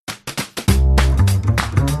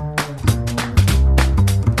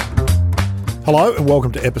Hello and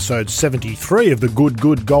welcome to episode 73 of the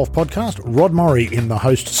Good Golf Podcast. Rod Murray in the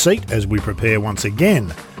host seat as we prepare once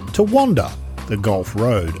again to wander the golf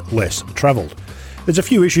road less travelled. There's a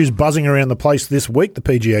few issues buzzing around the place this week. The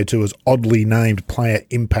PGA Tour's oddly named Player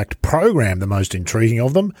Impact Program, the most intriguing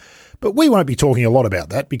of them. But we won't be talking a lot about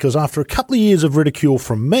that because after a couple of years of ridicule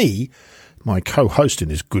from me, my co-host in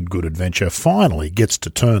this good adventure finally gets to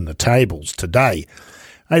turn the tables today.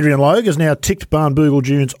 Adrian Logue has now ticked Barnbougle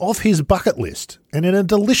Dunes off his bucket list, and in a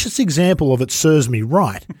delicious example of it serves me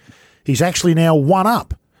right, he's actually now one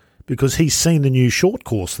up because he's seen the new short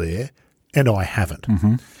course there and I haven't.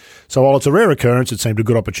 Mm-hmm. So while it's a rare occurrence, it seemed a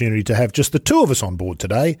good opportunity to have just the two of us on board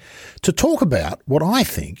today to talk about what I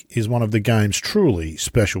think is one of the game's truly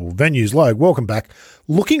special venues. Logue, welcome back.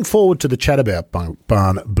 Looking forward to the chat about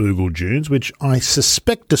Barnbougle Dunes, which I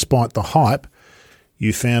suspect, despite the hype,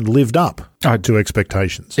 you found lived up to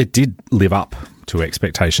expectations. It did live up to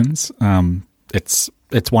expectations. It's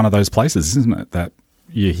one of those places, isn't it, that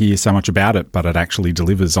you hear so much about it, but it actually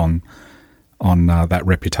delivers on that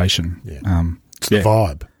reputation. Yeah. It's the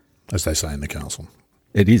vibe, as they say in the castle.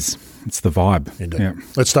 It is. It's the vibe. Indeed. Yeah.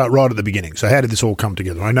 Let's start right at the beginning. So how did this all come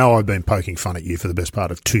together? I know I've been poking fun at you for the best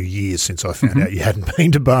part of 2 years since I found out you hadn't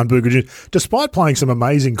been to Barnbougle Dunes, despite playing some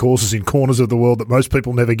amazing courses in corners of the world that most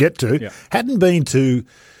people never get to. Yeah. Hadn't been to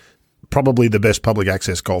probably the best public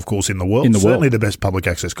access golf course in the world. Certainly the best public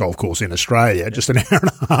access golf course in Australia, just an hour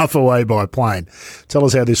and a half away by plane. Tell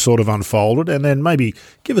us how this sort of unfolded and then maybe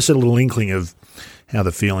give us a little inkling of how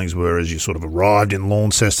the feelings were as you sort of arrived in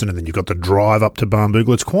Launceston and then you've got the drive up to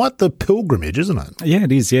Barnbougle. It's quite the pilgrimage, isn't it? Yeah,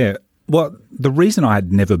 it is, yeah. Well, the reason I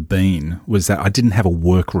had never been was that I didn't have a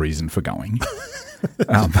work reason for going.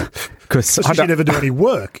 Because you never do any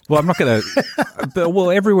work. Well, I'm not going to... Well,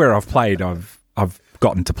 everywhere I've played, I've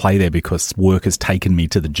gotten to play there because work has taken me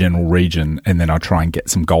to the general region and then I try and get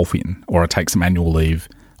some golf in or I take some annual leave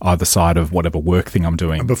either side of whatever work thing I'm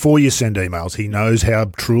doing. And before you send emails, he knows how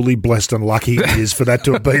truly blessed and lucky he is for that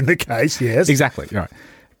to have been the case, yes. Exactly, right.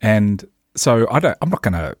 And so I'm not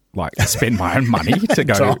going to spend my own money to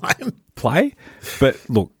go play. But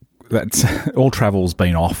look, that's all travel's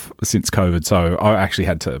been off since COVID, so I actually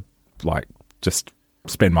had to just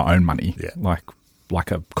spend my own money, like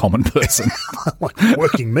a common person. Like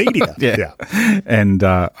working media. Yeah. And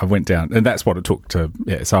I went down, and that's what it took to,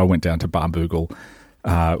 so I went down to Barnbougle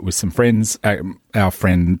with some friends. Our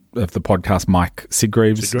friend of the podcast, Mike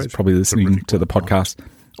Sidgreaves, is probably listening to the podcast,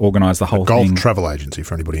 organised the whole golf thing. Golf travel agency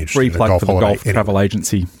for anybody interested. Free in plug for the golf anyway. Travel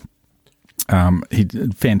agency. He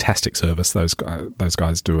did fantastic service. Those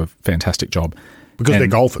guys do a fantastic job. Because they're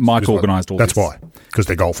golfers. Mike organised all this. That's why. Because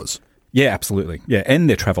they're golfers. Yeah, absolutely. Yeah, and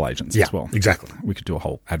they're travel agents as well. Exactly. We could do a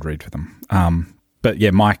whole ad read for them. But yeah,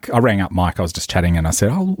 Mike, I rang up Mike. I was just chatting and I said,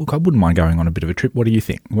 oh, look, I wouldn't mind going on a bit of a trip. What do you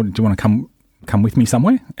think? Do you want to come with me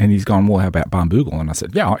somewhere? And he's gone, well, how about Barnbougle? And I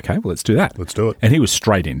said, yeah, okay, well, let's do that. Let's do it. And he was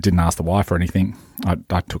straight in, didn't ask the wife or anything.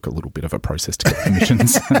 I took a little bit of a process to get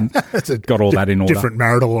permissions and got all that in order. Different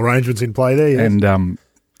marital arrangements in play there, yes. And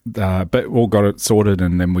but all got it sorted,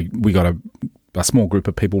 and then we got a small group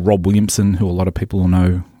of people. Rob Williamson, who a lot of people will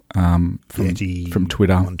know from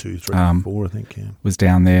Twitter. 1, 2, 3, 4, I think, yeah. Was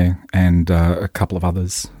down there, and a couple of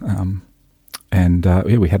others.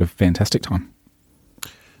 We had a fantastic time.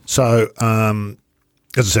 So,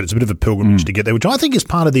 as I said, it's a bit of a pilgrimage to get there, which I think is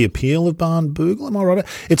part of the appeal of Barnbougle. Am I right?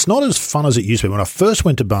 It's not as fun as it used to be. When I first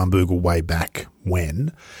went to Barnbougle way back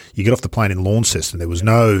when, you get off the plane in Launceston, there was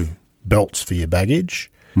no belts for your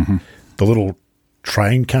baggage. Mm-hmm. The little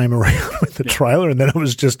train came around with the trailer, and then it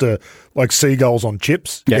was just like seagulls on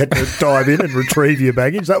chips. You had to dive in and retrieve your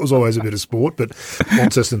baggage. That was always a bit of sport, but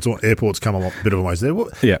Launceston Airport's come a bit of a ways there.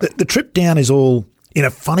 Yeah. The trip down is all, in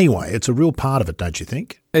a funny way, it's a real part of it, don't you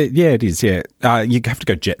think? Yeah, it is, yeah. You have to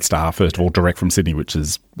go Jetstar, first of all, direct from Sydney, which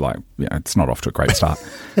is it's not off to a great start.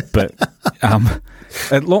 But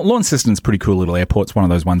Launceston's a pretty cool little airport. It's one of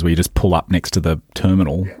those ones where you just pull up next to the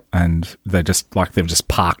terminal and they've just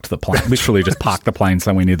parked the plane, literally just parked the plane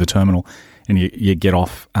somewhere near the terminal, and you get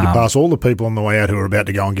off. You pass all the people on the way out who are about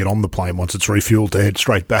to go and get on the plane once it's refueled to head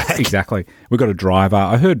straight back. Exactly. We've got a driver.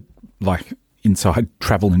 I heard inside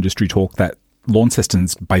travel industry talk that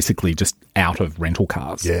Launceston's basically just out of rental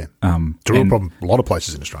cars. Yeah. It's a real problem. A lot of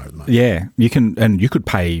places in Australia at the moment. Yeah. You could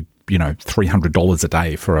pay, $300 a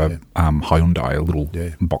day for a Hyundai, a little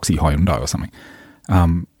boxy Hyundai or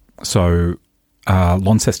something. So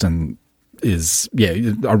Launceston is,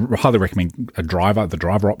 I highly recommend the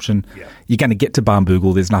driver option. Yeah. You're going to get to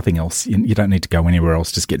Barnbougle. There's nothing else. You don't need to go anywhere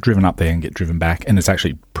else. Just get driven up there and get driven back. And it's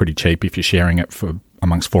actually pretty cheap if you're sharing it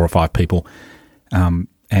amongst 4 or 5 people.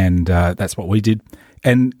 And that's what we did.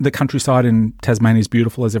 And the countryside in Tasmania is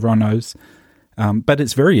beautiful, as everyone knows. But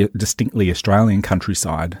it's very distinctly Australian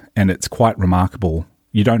countryside, and it's quite remarkable.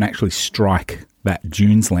 You don't actually strike that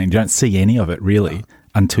dunes land. You don't see any of it really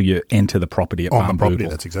until you enter the property at Barnbougle. On the property,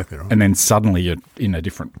 that's exactly right. And then suddenly you're in a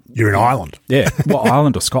different... You're in Ireland. Yeah, well,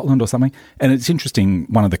 Ireland or Scotland or something. And it's interesting,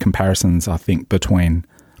 one of the comparisons, I think, between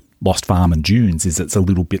Lost Farm and Dunes is it's a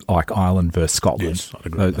little bit like Ireland versus Scotland, yes, I'd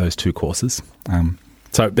agree with those two courses.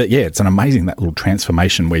 But yeah, it's an amazing, that little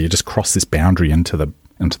transformation where you just cross this boundary into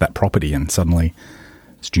that property and suddenly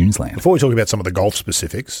it's dunes land. Before we talk about some of the golf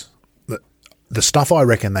specifics, the stuff I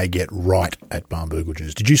reckon they get right at Barnbougle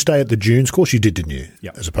Dunes. Did you stay at the Dunes course? You did, didn't you?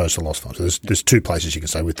 Yep. As opposed to Lost Farm. So there's two places you can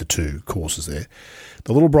stay with the two courses there.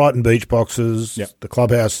 The little Brighton beach boxes, the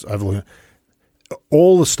clubhouse overlooking,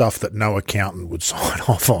 all the stuff that no accountant would sign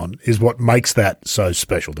off on is what makes that so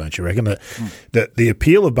special, don't you reckon? That the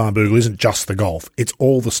appeal of Barnbougle isn't just the golf, it's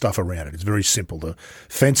all the stuff around it. It's very simple. The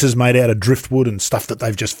fences made out of driftwood and stuff that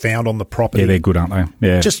they've just found on the property. Yeah, they're good, aren't they?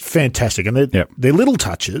 Yeah. Just fantastic. And they're little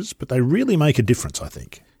touches, but they really make a difference, I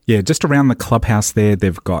think. Yeah, just around the clubhouse there,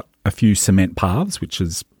 they've got a few cement paths, which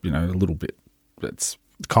is, a little bit, it's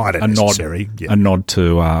kind of necessary. A nod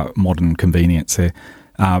to modern convenience there.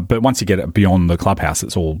 But once you get it beyond the clubhouse,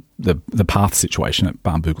 it's all the path situation at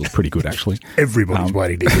Barnbougle is pretty good, actually. Everybody's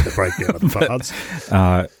waiting to get the breakdown of the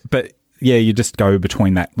paths. But yeah, you just go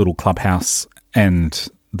between that little clubhouse and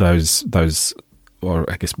those, or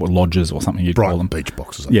I guess lodges or something you'd call them. Beach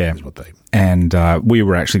boxes, I think is what they... And we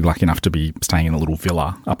were actually lucky enough to be staying in a little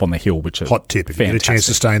villa up on the hill, which is hot tip. If fantastic. you get a chance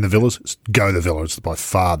to stay in the villas, go the villa. It's by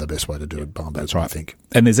far the best way to do it, Barnbougle, that's right. I think.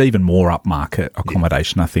 And there's even more upmarket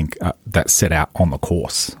accommodation, I think, that's set out on the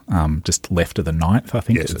course, just left of the 9th, I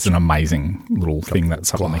think. Yes, it's an amazing little thing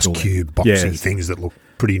that's up on the hill. Glass cube, boxy things that look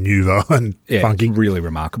pretty nouveau and funky. Really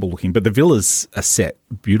remarkable looking. But the villas are set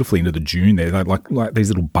beautifully into the dune there. They're like these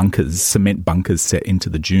little bunkers, cement bunkers set into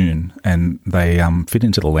the dune, and they fit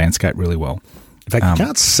into the landscape really well. In fact, you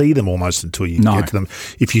can't see them almost until you get to them.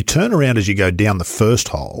 If you turn around as you go down the first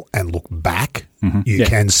hole and look back, you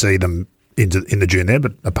can see them in the dune there,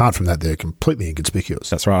 but apart from that, they're completely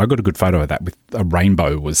inconspicuous. That's right. I got a good photo of that with a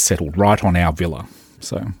rainbow was settled right on our villa.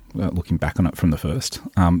 So looking back on it from the first.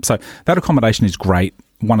 So that accommodation is great.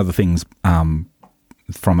 One of the things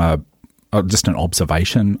from just an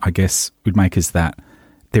observation, I guess, we'd make is that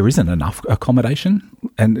there isn't enough accommodation,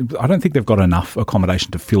 and I don't think they've got enough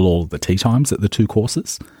accommodation to fill all the tee times at the two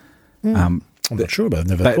courses. I'm not sure about it.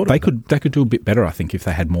 Never thought they could do a bit better, I think, if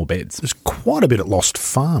they had more beds. There's quite a bit at Lost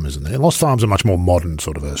Farm, isn't there? Lost Farm's a much more modern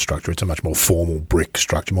sort of a structure. It's a much more formal brick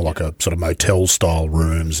structure, more like a sort of motel-style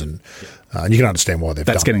rooms, and you can understand why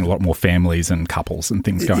that's getting a lot more families and couples and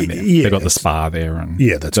things going there. Yeah, they've got the spa there. And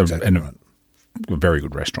that's exactly right. A very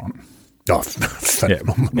good restaurant. Oh,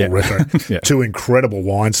 phenomenal restaurant. Two incredible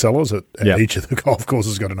wine cellars at each of the golf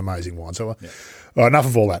courses got an amazing wine cellar. Enough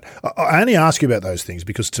of all that. I only ask you about those things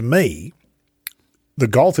because to me, the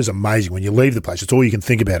golf is amazing. When you leave the place, it's all you can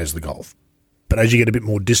think about is the golf. But as you get a bit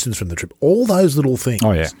more distance from the trip, all those little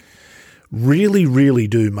things really, really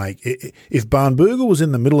do make... If Barnbougle was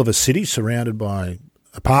in the middle of a city surrounded by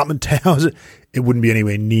apartment towers, it wouldn't be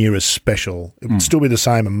anywhere near as special. It would still be the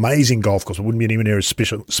same amazing golf course. It wouldn't be anywhere near as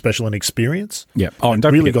special an experience. Yeah. Oh, and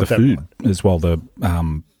don't forget the food as well.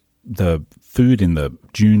 The food in the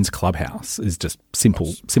Dunes clubhouse is just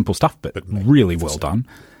simple stuff, but really well done.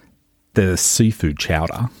 The seafood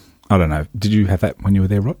chowder. I don't know. Did you have that when you were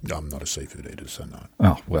there, Rod? I'm not a seafood eater, so no.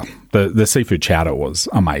 Oh, well, the seafood chowder was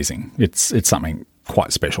amazing. It's something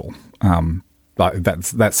quite special. Like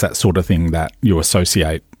that's that sort of thing that you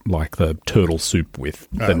associate like the turtle soup with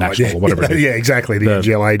the national or whatever it is. Yeah, exactly. The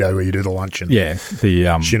gelato where you do the luncheon. Yeah.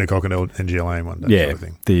 The Shinnecock and NGLA one. That sort of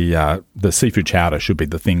thing. The seafood chowder should be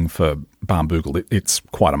the thing for Barnbougle. It's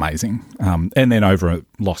quite amazing. And then over at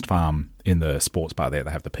Lost Farm in the sports bar there,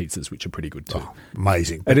 they have the pizzas, which are pretty good too. Oh,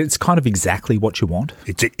 amazing. And it's kind of exactly what you want.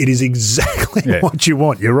 It is exactly what you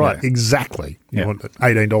want. You're right. Yeah. Exactly. You want an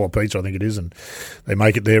 $18 pizza, I think it is, and they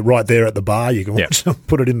make it there right there at the bar. You can watch them,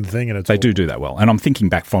 put it in the thing, and they do that well. And I'm thinking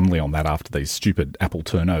back fondly on that after these stupid apple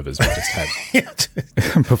turnovers we just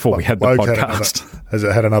had before we had the podcast. Has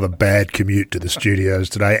had another bad commute to the studios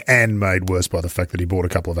today, and made worse by the fact that he bought a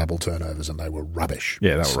couple of apple turnovers and they were rubbish.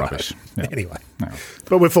 Yeah, they were rubbish. Yeah. Anyway,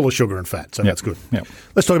 but we're full of sugar and fat, so that's good. Yep.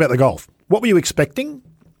 Let's talk about the golf. What were you expecting?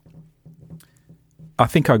 I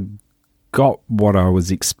think I got what I was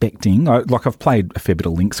expecting. I've played a fair bit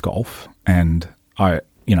of links golf, and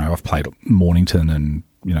I've played Mornington and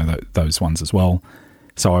those ones as well.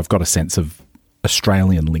 So I've got a sense of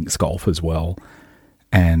Australian links golf as well,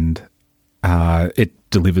 and it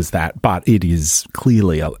delivers that. But it is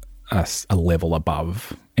clearly a level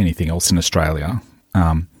above anything else in Australia.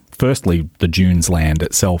 firstly, the dunes land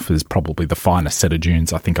itself is probably the finest set of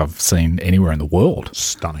dunes I think I've seen anywhere in the world.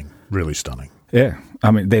 Stunning, really stunning. Yeah.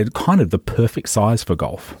 I mean, they're kind of the perfect size for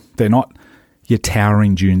golf. They're not your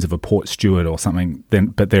towering dunes of a Port Stewart or something,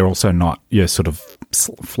 but they're also not your sort of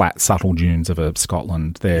flat, subtle dunes of a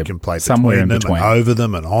Scotland. They're you can play somewhere in them between. And over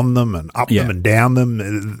them and on them and up them and down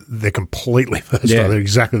them. They're completely versatile. They're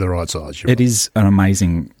exactly the right size. It is an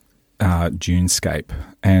amazing dunescape,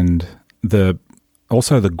 and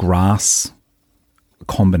also the grass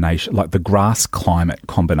combination, like the grass climate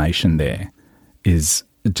combination there is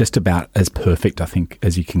just about as perfect, I think,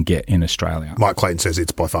 as you can get in Australia. Mike Clayton says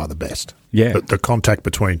it's by far the best. Yeah. The contact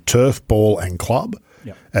between turf, ball and club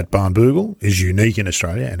at Barnbougle is unique in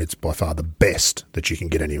Australia, and it's by far the best that you can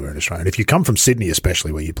get anywhere in Australia. And if you come from Sydney,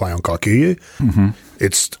 especially where you play on Kaikuyu,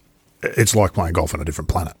 it's like playing golf on a different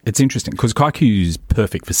planet. It's interesting because Kaikuyu is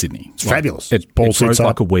perfect for Sydney. It's fabulous. It grows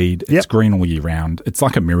like a weed. It's green all year round. It's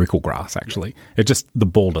like a miracle grass, actually. The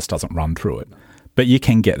ball just doesn't run through it. But you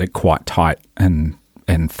can get it quite tight and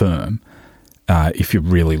firm if you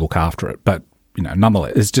really look after it. But,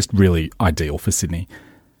 nonetheless, it's just really ideal for Sydney.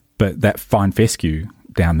 But that fine fescue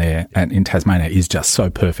down there in Tasmania is just so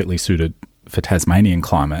perfectly suited for Tasmanian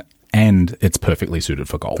climate, and it's perfectly suited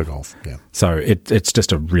for golf. Yeah. So it's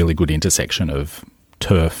just a really good intersection of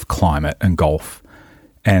turf, climate and golf.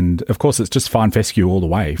 And, of course, it's just fine fescue all the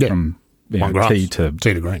way from tee to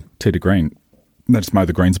green. Tee to green. They just mow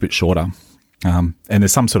the greens a bit shorter. And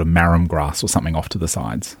there's some sort of marram grass or something off to the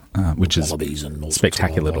sides, which is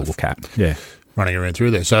spectacular to look at. Yeah, running around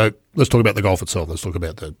through there. So let's talk about the golf itself. Let's talk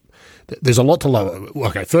about there's a lot to love.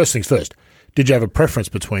 Okay, first things first. Did you have a preference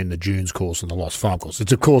between the Dunes course and the Lost Farm course?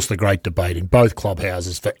 It's, of course, the great debate in both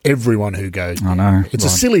clubhouses for everyone who goes. I know. It's a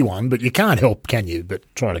silly one, but you can't help, can you? But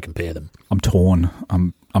try to compare them. I'm torn.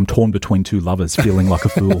 I'm torn between two lovers, feeling like a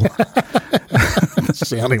fool.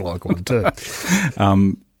 Sounding like one too.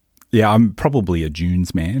 Yeah, I'm probably a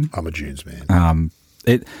Dunes man. I'm a Dunes man.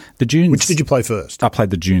 The Dunes. Which did you play first? I played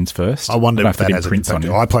the Dunes first. I wonder if that has an impact.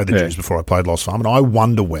 I played the Dunes before I played Lost Farm, and I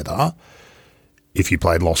wonder whether if you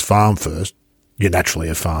played Lost Farm first, you're naturally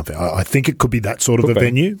a farm fan. I think it could be that sort of a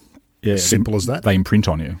venue. Yeah, simple as that. They imprint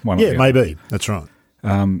on you. Maybe. That's right.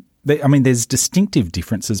 There's distinctive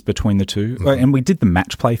differences between the two, and we did the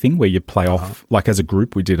match play thing where you play off, like as a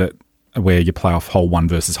group, we did it. Where you play off hole 1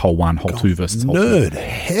 versus hole 1, hole 2 versus hole 2. Nerd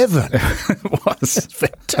heaven. It was. It's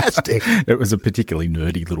fantastic. It was a particularly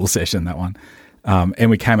nerdy little session, that one. And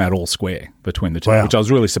we came out all square between the two, which I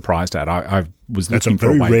was really surprised at. I was looking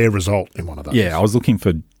for a very rare result in one of those. Yeah, I was looking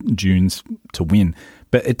for Dunes to win.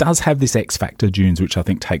 But it does have this X factor, Dunes, which I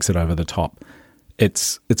think takes it over the top.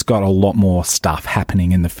 It's got a lot more stuff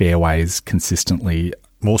happening in the fairways consistently.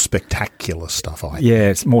 More spectacular stuff, I think. Yeah,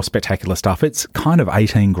 it's more spectacular stuff. It's kind of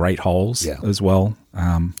 18 great holes as well.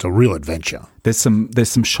 It's a real adventure. There's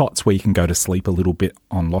some shots where you can go to sleep a little bit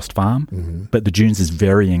on Lost Farm, but the Dunes is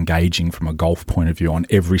very engaging from a golf point of view on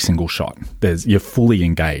every single shot. You're fully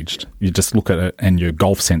engaged. You just look at it and your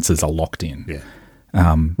golf senses are locked in.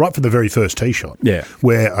 Yeah. Right from the very first tee shot. Yeah.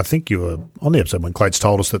 Where I think you were on the episode when Clates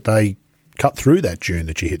told us that they cut through that dune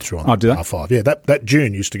that you hit through on R5. Yeah, that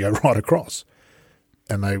dune used to go right across.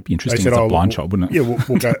 And they interesting said, as a blind shot, wouldn't it? Yeah,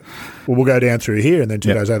 we'll go down through here, and then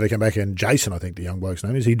 2 days later they came back, and Jason, I think the young bloke's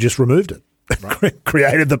name is, he just removed it,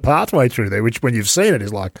 created the pathway through there, which when you've seen it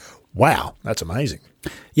is like, wow, that's amazing.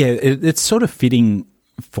 Yeah, it's sort of fitting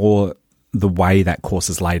for the way that course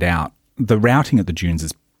is laid out. The routing at the Dunes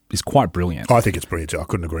is quite brilliant. I think it's brilliant too. I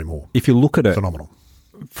couldn't agree more. If you look at it phenomenal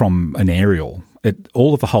from an aerial,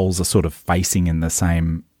 all of the holes are sort of facing in the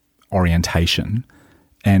same orientation.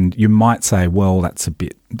 And you might say, well, that's a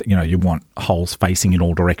bit, you want holes facing in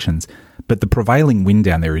all directions. But the prevailing wind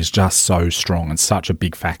down there is just so strong and such a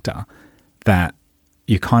big factor that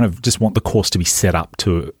you kind of just want the course to be set up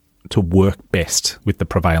to work best with the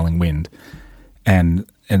prevailing wind. And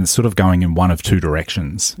it's sort of going in one of two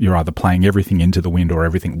directions. You're either playing everything into the wind or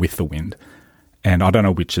everything with the wind. And I don't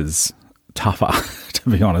know which is tougher, to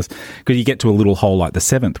be honest, because you get to a little hole like the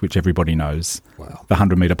 7th, which everybody knows, the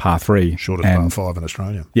 100-metre par 3. Shortest par 5 in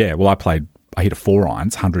Australia. Yeah, well, I hit a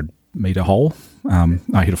 4-irons, 100-metre hole.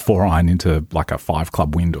 I hit a 4-iron into like a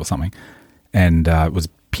 5-club wind or something, and it was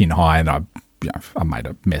pin high, and I made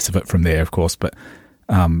a mess of it from there, of course, but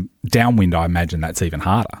downwind, I imagine that's even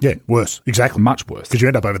harder. Yeah, worse. Exactly. Much worse. Because you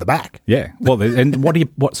end up over the back. Yeah. Well, and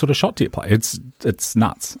what sort of shot do you play? It's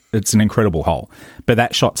nuts. It's an incredible hole. But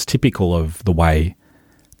that shot's typical of the way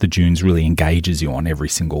the Dunes really engages you on every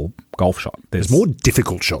single golf shot. There's more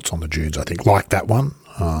difficult shots on the Dunes, I think, like that one.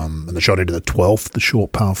 and the shot into the 12th, the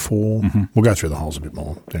short par 4. Mm-hmm. We'll go through the holes a bit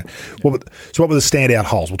more. Yeah. What were the standout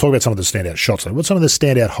holes? We'll talk about some of the standout shots. What some of the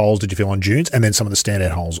standout holes did you feel on Dunes, and then some of the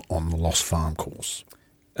standout holes on the Lost Farm course?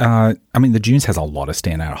 I mean, the Dunes has a lot of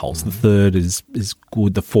standout holes. The third is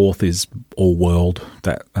good. The fourth is all world.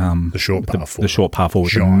 That the short par 4. The short par 4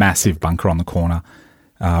 with a massive bunker on the corner.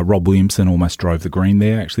 Rob Williamson almost drove the green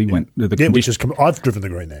there. Actually, I've driven the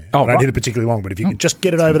green there. I don't hit it particularly long, but if you can just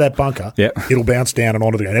get it over that bunker, it'll bounce down and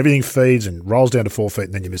onto the ground. Everything feeds and rolls down to 4 feet,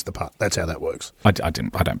 and then you miss the putt. That's how that works. I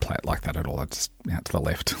don't play it like that at all. I just out to the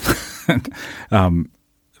left.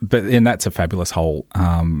 But that's a fabulous hole.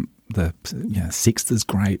 The sixth is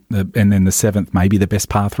great, and then the seventh maybe the best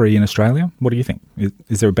par 3 in Australia. What do you think?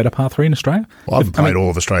 Is there a better par 3 in Australia? Well, I haven't played all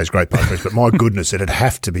of Australia's great par 3s, but my goodness, it'd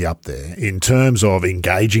have to be up there in terms of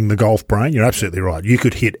engaging the golf brain. You're absolutely right. You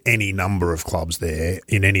could hit any number of clubs there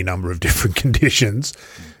in any number of different conditions,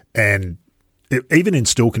 and even in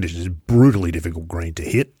still conditions, it's brutally difficult green to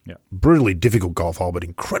hit. Yeah. Brutally difficult golf hole, but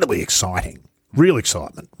incredibly exciting. Real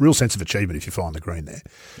excitement, real sense of achievement if you find the green there.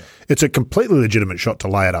 Yeah. It's a completely legitimate shot to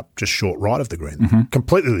lay it up just short right of the green. Mm-hmm.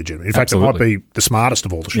 Completely legitimate. In fact, it might be the smartest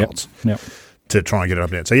of all the shots to try and get it up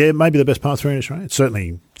and down. So, yeah, maybe the best par 3 in Australia.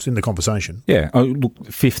 It's in the conversation. Yeah. Oh, look,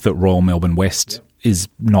 fifth at Royal Melbourne West is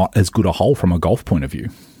not as good a hole from a golf point of view.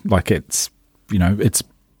 Like it's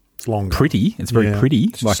long, pretty. It's very pretty.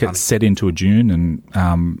 It's like stunning. It's set into a dune,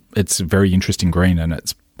 and it's a very interesting green, and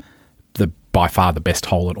it's by far the best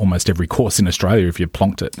hole at almost every course in Australia if you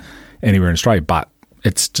plonked it anywhere in Australia, but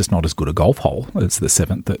it's just not as good a golf hole as the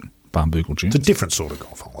seventh at Barnbougle Dunes. It's a different sort of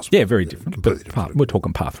golf hole. Yeah, very different. Completely different. We're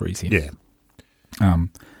talking par 3s here. Yeah.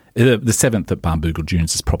 The seventh at Barnbougle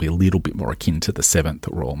Dunes is probably a little bit more akin to the seventh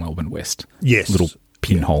at Royal Melbourne West. Yes. Little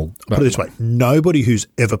pinhole. Put it this way, nobody who's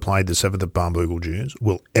ever played the seventh at Barnbougle Dunes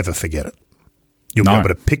will ever forget it. You'll be able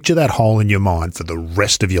to picture that hole in your mind for the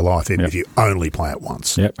rest of your life, even if you only play it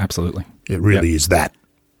once. Yep, absolutely. It really is that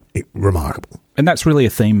remarkable. And that's really a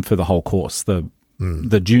theme for the whole course. The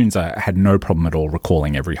Dunes had no problem at all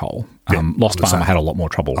recalling every hole. Lost Farm had a lot more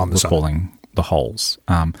trouble recalling the holes.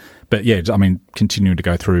 But yeah, I mean, continuing to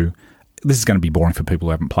go through, this is going to be boring for people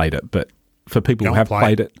who haven't played it, but for people who have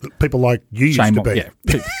played it. People like you used to be.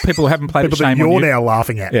 Yeah, people who haven't played it, shame on you. You're now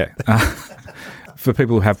laughing at. Yeah. For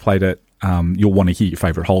people who have played it, you'll want to hear your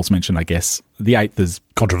favourite holes mentioned, I guess. The eighth is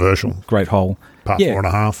controversial. Great hole. Par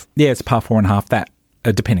 4.5. Yeah, it's a par 4.5. That,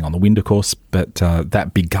 depending on the wind, of course, but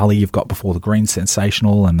that big gully you've got before the green,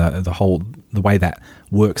 sensational, and the way that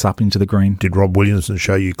works up into the green. Did Rob Williamson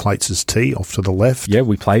show you Clates's tee off to the left? Yeah,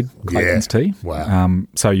 we played Clayton's tee. Wow.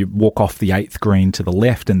 So you walk off the eighth green to the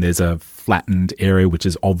left, and there's a flattened area which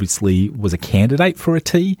is obviously was a candidate for a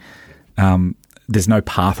tee. There's no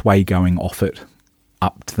pathway going off it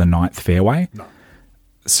up to the ninth fairway. No.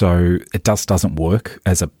 So it doesn't work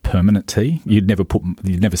as a permanent tee. You'd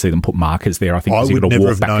never see them put markers there. I think I would never walk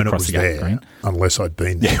have back known it across was the there green. unless I'd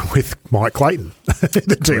been there with Mike Clayton.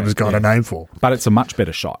 The team was got a name for. But it's a much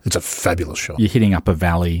better shot. It's a fabulous shot. You're hitting up a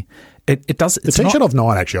valley. It does. The tee shot of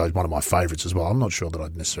 9 actually is one of my favourites as well. I'm not sure that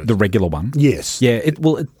I'd necessarily the regular one. Yes. Yeah.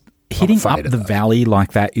 Hitting up the valley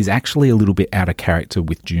like that is actually a little bit out of character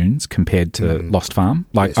with Dunes compared to Lost Farm.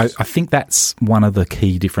 Like I think that's one of the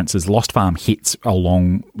key differences. Lost Farm hits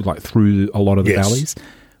along through a lot of the valleys,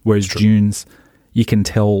 whereas Dunes, you can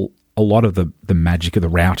tell a lot of the magic of the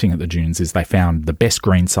routing at the Dunes is they found the best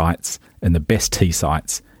green sites and the best tee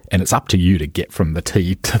sites, and it's up to you to get from the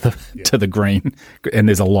tee to the green. And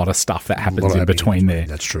there's a lot of stuff that happens in between there.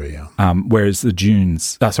 That's true. Yeah. Whereas the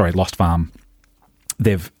Dunes, Lost Farm,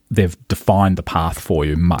 they've defined the path for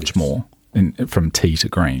you much more from tee to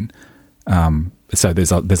green. So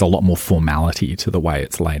there's a lot more formality to the way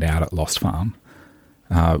it's laid out at Lost Farm,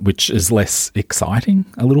 which is less exciting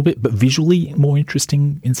a little bit, but visually more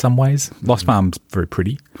interesting in some ways. Lost Farm's very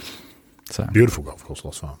pretty. So beautiful golf course,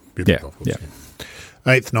 Lost Farm. Beautiful golf course. Yeah.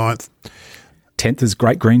 8th, 9th. 10th is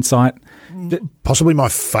great green site. Possibly my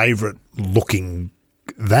favourite looking,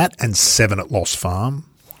 that and 7 at Lost Farm,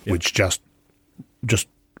 which just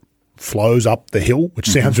flows up the hill, which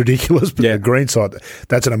sounds ridiculous, but the green side,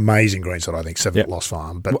 that's an amazing green side, I think, 7 at Lost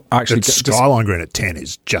Farm. But the Skyline green at 10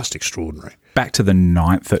 is just extraordinary. Back to the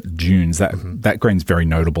 9th at Dunes, that green's very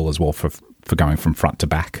notable as well for going from front to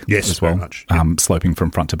back as well. Very much. Yep. Sloping from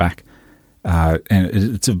front to back. And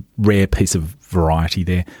it's a rare piece of variety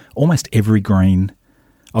there. Almost every green,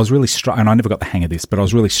 I was really struck, and I never got the hang of this, but I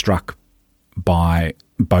was really struck by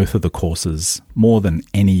both of the courses more than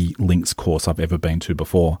any links course I've ever been to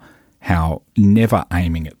before, how never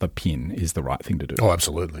aiming at the pin is the right thing to do. Oh,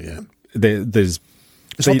 absolutely, yeah. There's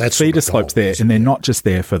feeder slopes there, and they're not just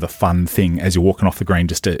there for the fun thing as you're walking off the green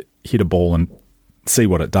just to hit a ball and see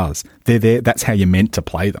what it does. They're there. That's how you're meant to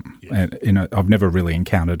play them. Yeah. And I've never really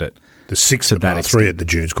encountered it. The 6 at par 3 at the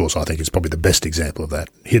Dunes course, I think, is probably the best example of that.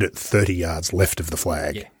 Hit it 30 yards left of the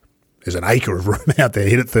flag. Yeah. There's an acre of room out there.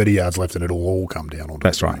 Hit it 30 yards left, and it'll all come down.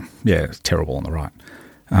 That's right. Yeah, it's terrible on the right.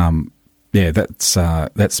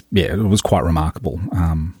 It was quite remarkable.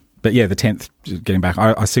 But yeah, the 10th, getting back,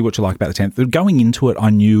 I see what you like about the 10th. Going into it, I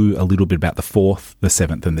knew a little bit about the 4th, the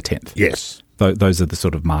 7th, and the 10th. Yes. Those are the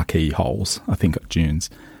sort of marquee holes, I think, at Dunes.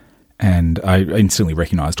 And I instantly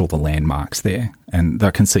recognised all the landmarks there, and I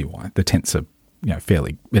can see why. The 10th's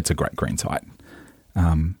it's a great green site.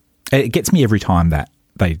 It gets me every time that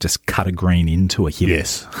they just cut a green into a hill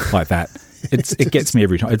like that. It gets me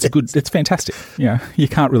every time. It's fantastic. You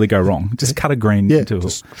can't really go wrong. Just cut a green into a hill.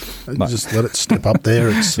 Just let it step up there.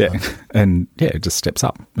 It just steps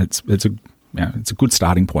up. It's a good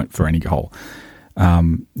starting point for any hole.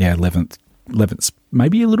 11th's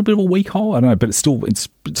maybe a little bit of a weak hole. I don't know, but it's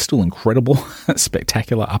still incredible,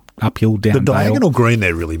 spectacular uphill down. The diagonal green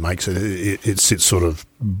there really makes it. It sits sort of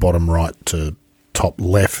bottom right to top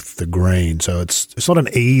left the green, so it's not an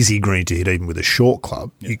easy green to hit even with a short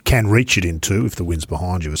club. You can reach it in two if the wind's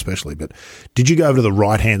behind you, especially. But did you go over to the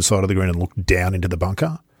right hand side of the green and look down into the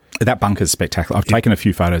bunker? That bunker's spectacular. I've taken a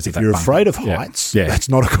few photos of that. If you're bunker. Afraid of heights, that's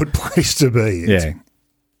not a good place to be. It's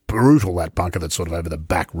brutal, that bunker that's sort of over the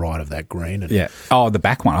back right of that green. The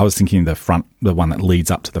back one. I was thinking the one that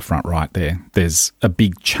leads up to the front right there. There's a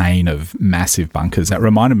big chain of massive bunkers that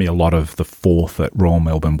reminded me a lot of the 4th at Royal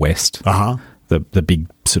Melbourne West. The big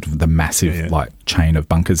sort of the massive chain of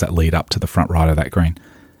bunkers that lead up to the front right of that green.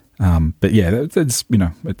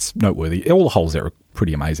 It's noteworthy. All the holes there are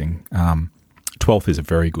pretty amazing. 12th is a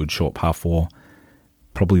very good short par 4,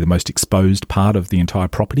 probably the most exposed part of the entire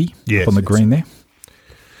property on the green there.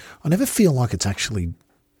 I never feel like it's actually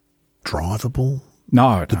drivable.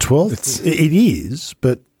 No. The 12th, it is,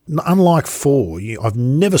 but unlike 4, I've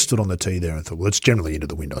never stood on the tee there and thought, well, it's generally into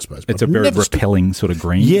the wind, I suppose. It's a very repelling sort of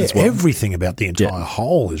green as well. Everything about the entire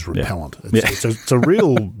hole is repellent. It's a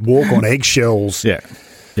real walk on eggshells. Yeah,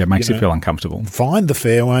 it makes you feel uncomfortable. Find the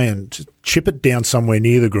fairway and just chip it down somewhere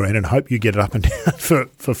near the green and hope you get it up and down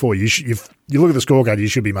for 4. You look at the scorecard, you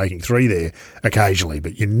should be making 3 there occasionally,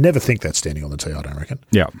 but you never think that's standing on the tee, I don't reckon.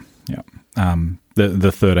 Yeah.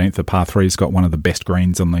 The 13th, the par 3's got one of the best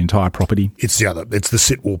greens on the entire property. It's the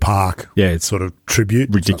Sitwell Park it's sort of tribute.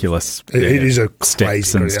 Ridiculous. It is a steps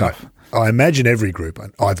crazy and stuff. I imagine every group,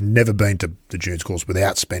 I've never been to the Dunes course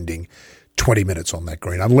without spending 20 minutes on that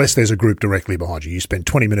green, unless there's a group directly behind you. You spend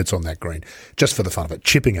 20 minutes on that green just for the fun of it,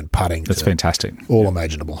 chipping and putting. That's fantastic. All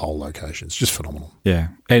imaginable hole locations. Just phenomenal. Yeah.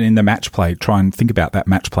 And in the match play, try and think about that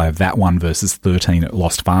match play of that one versus 13 at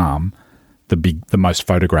Lost Farm, the most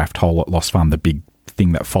photographed hole at Lost Farm, the big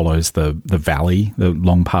thing that follows the valley, the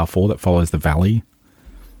long par 4 that follows the valley.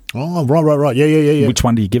 Oh, right. Yeah. Which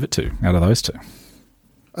one do you give it to out of those two?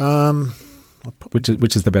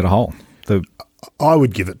 Which is the better hole? I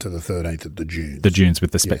would give it to the 13th at the Dunes. The Dunes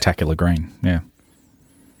with the spectacular green, yeah.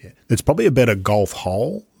 It's probably a better golf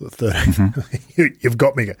hole, the 13th. Mm-hmm. You've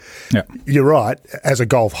got me. Yeah. You're right. As a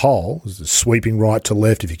golf hole, it's sweeping right to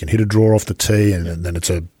left. If you can hit a draw off the tee, and then it's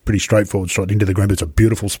a pretty straightforward straight into the green, but it's a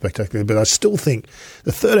beautiful, spectacular. But I still think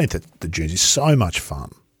the 13th at the Dunes is so much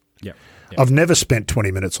fun. Yeah. I've never spent 20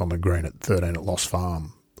 minutes on the green at 13 at Lost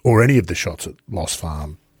Farm or any of the shots at Lost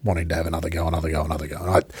Farm wanting to have another go.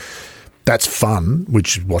 That's fun,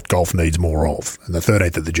 which is what golf needs more of. And the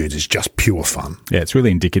 13th at the Dunes is just pure fun. Yeah, it's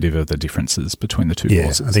really indicative of the differences between the two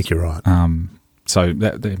courses. I think you're right. So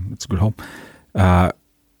it's a good hole.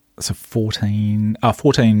 So 14,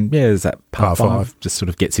 there's that par 5. Just sort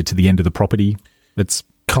of gets you to the end of the property. It's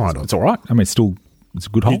all right. I mean, it's a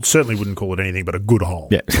good hole. You certainly wouldn't call it anything but a good hole.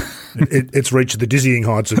 Yeah. It's reached the dizzying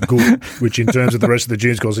heights of good, which in terms of the rest of the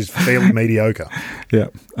Dunes course is fairly mediocre. Yeah.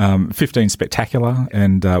 15 spectacular,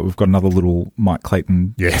 and we've got another little Mike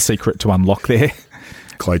Clayton secret to unlock there.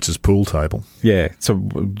 Clayton's pool table. Yeah. So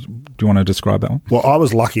do you want to describe that one? Well, I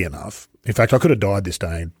was lucky enough. In fact, I could have died this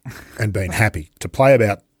day and been happy to play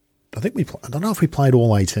about, I don't know if we played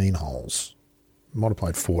all 18 holes. Might have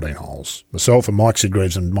played 14 holes. Myself and Mike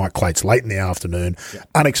Sidgreaves and Mike Clates late in the afternoon. Yeah.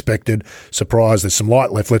 Unexpected. Surprise. There's some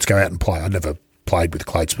light left. Let's go out and play. I'd never played with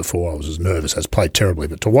Clates before. I was as nervous as played terribly.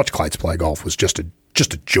 But to watch Clates play golf was just a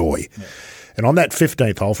joy. Yeah. And on that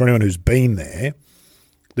 15th hole, for anyone who's been there,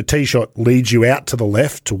 the tee shot leads you out to the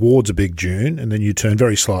left towards a big dune, and then you turn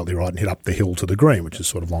very slightly right and hit up the hill to the green, which is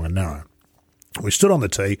sort of long and narrow. We stood on the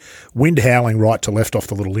tee, wind howling right to left off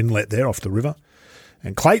the little inlet there off the river.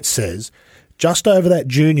 And Clates says, just over that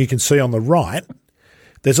dune you can see on the right,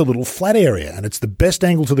 there's a little flat area and it's the best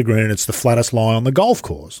angle to the green and it's the flattest lie on the golf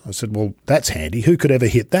course. I said, well, that's handy. Who could ever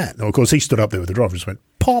hit that? And, of course, he stood up there with the driver and just went,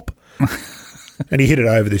 pop. And he hit it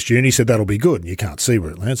over this dune. He said, that'll be good. And you can't see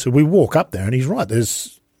where it lands. So we walk up there and he's right.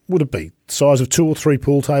 Would it be size of 2 or 3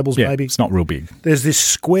 pool tables maybe? It's not real big. There's this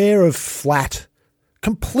square of flat,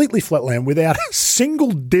 completely flat land without a single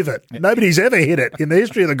divot. Nobody's ever hit it in the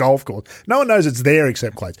history of the golf course. No one knows it's there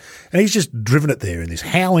except Clates. And he's just driven it there in this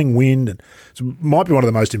howling wind. And it might be one of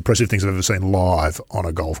the most impressive things I've ever seen live on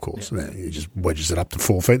a golf course. Yeah. He just wedges it up to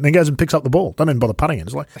 4 feet and then goes and picks up the ball. Don't even bother putting it.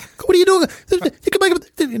 It's like, what are you doing? You can make it.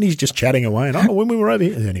 And he's just chatting away. And when we were over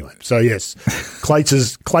here. Anyway, so yes,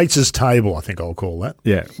 Clates' table, I think I'll call that.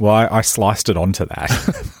 Yeah, well, I sliced it onto that.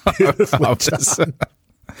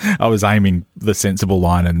 I was aiming the sensible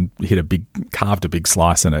line and carved a big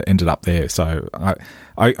slice, and it ended up there. So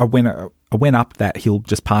I went up that hill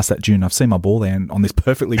just past that dune. I've seen my ball there on this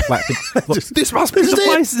perfectly flat thing. Look, this must be the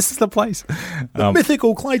place. This is the place. The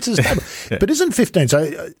mythical Clates' table. Yeah. But isn't 15?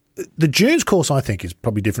 So the dunes course, I think, is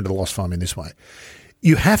probably different to the Lost Farm in this way.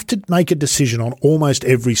 You have to make a decision on almost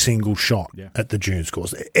every single shot at the dunes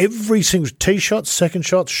course. Every single tee shots, second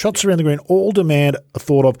shots, shots around the green, all demand a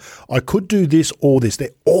thought of, I could do this or this. There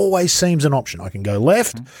always seems an option. I can go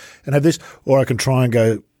left and have this, or I can try and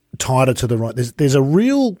go tighter to the right. There's a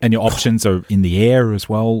real... And your options are in the air as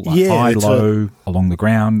well, like high, low, along the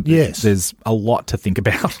ground. Yes. There's a lot to think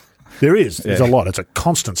about. There is. There's a lot. It's a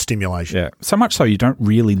constant stimulation. Yeah. So much so you don't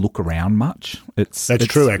really look around much. That's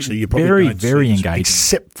true, actually. You probably very, don't very engaging.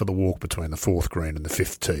 Except for the walk between the 4th green and the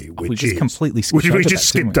 5th tee, which we completely skipped over. We just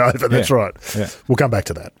skipped over. That's right. Yeah. We'll come back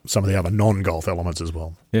to that. Some of the other non-golf elements as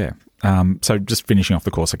well. Yeah. So just finishing off the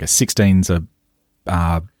course, I guess 16's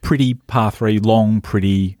a pretty par 3, long,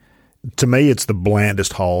 pretty... To me, it's the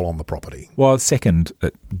blandest hole on the property. Well, second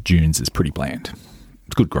at dunes is pretty bland.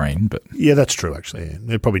 It's good green, but... Yeah, that's true, actually. Yeah.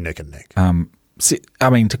 They're probably neck and neck. I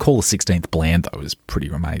mean, to call the 16th bland, though, is pretty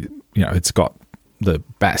amazing. You know, it's got the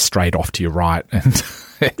bat straight off to your right. And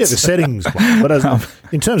the settings. But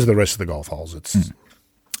in terms of the rest of the golf holes, it's...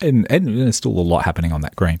 And there's still a lot happening on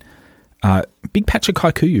that green. Big patch of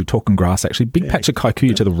Kikuyu, talking grass, actually. Big patch of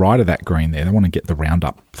Kikuyu to the right of that green there. They want to get the round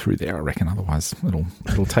up through there, I reckon. Otherwise,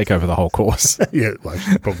 it'll take over the whole course. Yeah, well,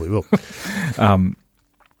 it probably will.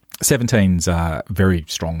 17's very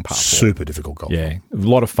strong par 4. Super difficult golf. Yeah, a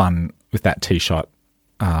lot of fun with that tee shot,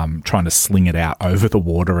 trying to sling it out over the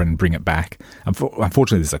water and bring it back.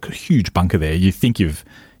 Unfortunately, there's a huge bunker there. You think you've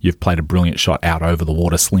played a brilliant shot out over the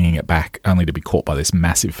water, slinging it back, only to be caught by this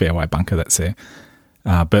massive fairway bunker that's there.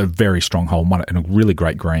 But a very strong hole, and a really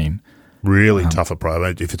great green. Really tough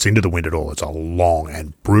approach. If it's into the wind at all, it's a long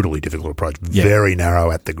and brutally difficult approach. Yeah. Very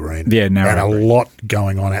narrow at the green. Yeah, narrow. And a lot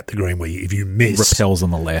going on at the green where if you miss... Repels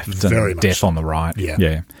on the left and death on the right.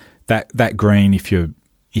 Yeah. That green, if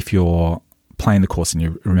you're playing the course, and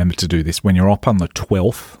you remember to do this, when you're up on the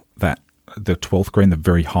 12th, the 12th green, the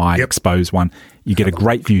very high exposed one, you get a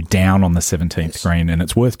great view down on the 17th green, and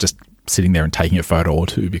it's worth just sitting there and taking a photo or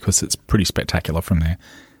two because it's pretty spectacular from there.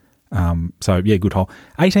 So, yeah, good hole.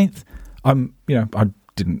 18th... I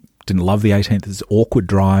didn't love the 18th. It's awkward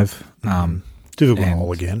drive. Difficult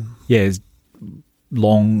hole again. Yeah, it's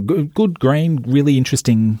long, good green, really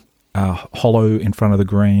interesting hollow in front of the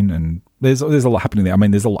green, and there's a lot happening there. I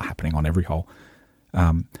mean, there's a lot happening on every hole.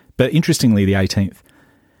 But interestingly, the 18th,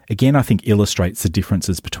 again, I think illustrates the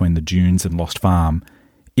differences between the dunes and Lost Farm.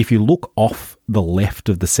 If you look off the left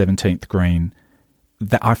of the 17th green,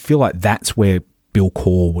 I feel like that's where Bill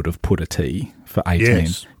Corr would have put a tee for 18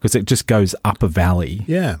 because it just goes up a valley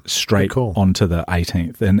straight onto the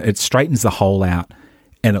 18th, and it straightens the hole out,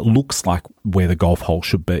 and it looks like where the golf hole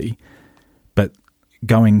should be. But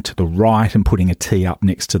going to the right and putting a tee up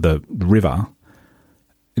next to the river,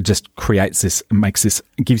 it just creates this,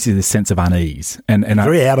 gives you this sense of unease. And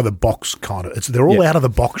very out of the box kind of. They're all out of the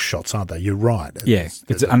box shots, aren't they? You're right.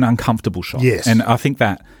 It's an uncomfortable shot. Yes, and I think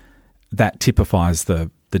that typifies the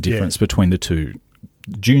difference between the two.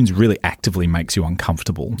 Dunes really actively makes you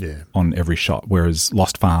uncomfortable on every shot, whereas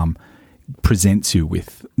Lost Farm presents you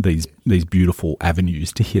with these beautiful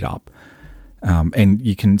avenues to hit up, and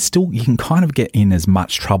you can kind of get in as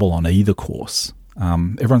much trouble on either course.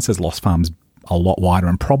 Everyone says Lost Farm's a lot wider,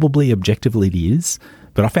 and probably objectively it is,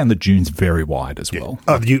 but I found the dunes very wide as well.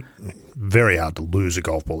 Very hard to lose a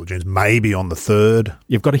golf ball at dunes. Maybe on the third.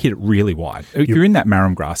 You've got to hit it really wide. If you're in that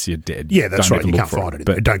marram grass, you're dead. Yeah, that's right. You can't find it.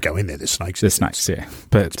 But don't go in there. There's snakes. There's snakes, yeah.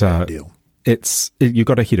 But you've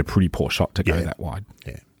got to hit a pretty poor shot to go that wide.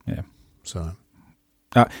 Yeah. So,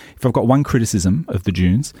 if I've got one criticism of the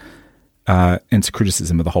dunes, and it's a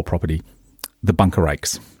criticism of the whole property, the bunker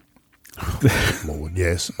rakes. Lord,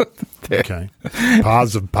 yes. Okay.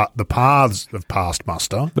 The paths have passed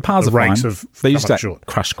muster. The paths are rakes fine. Have they use come that up short.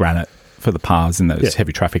 crushed granite for the paths in those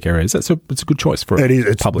heavy traffic areas. It's a good choice for it is.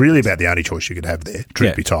 It's public. really about the only choice you could have there,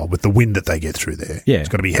 truth be told, with the wind that they get through there. Yeah. It's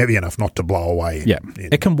got to be heavy enough not to blow away.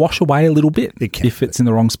 It can wash away a little bit if it's in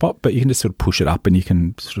the wrong spot, but you can just sort of push it up and you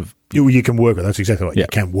can sort of... You can work with it. That's exactly right. You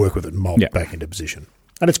can work with it and mould it back into position.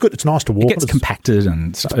 And it's good. It's nice to walk on. It gets compacted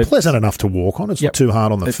and stuff. It's pleasant enough to walk on. It's not too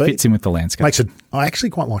hard on the feet. It fits in with the landscape. Makes it. I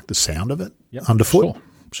actually quite like the sound of it underfoot.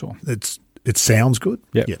 Sure. It sounds good.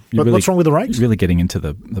 Yeah. But what's wrong with the rakes? Really getting into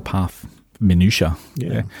the path minutia.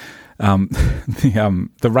 Yeah.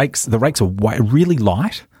 The rakes are really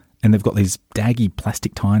light. And they've got these daggy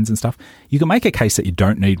plastic tines and stuff. You can make a case that you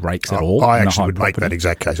don't need rakes at all. I actually would make that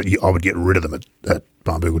exact case. I would get rid of them at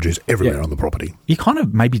Barnbougle Dunes everywhere on the property. You kind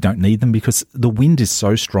of maybe don't need them because the wind is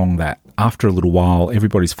so strong that after a little while,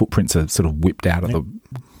 everybody's footprints are sort of whipped out of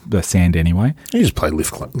the sand anyway. You just play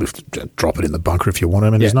lift, drop it in the bunker if you want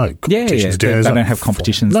them, and there's no competitions. They don't have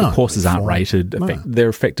competitions. No, the courses aren't rated. No. They're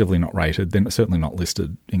effectively not rated. They're certainly not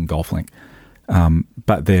listed in GolfLink.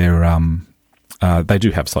 But they're... they do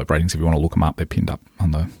have slope ratings if you want to look them up. They're pinned up on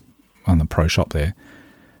the pro shop there.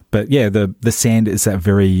 But yeah, the sand is that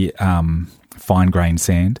very fine grained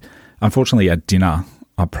sand. Unfortunately, at dinner,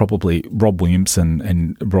 Rob Williamson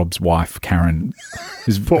and Rob's wife Karen,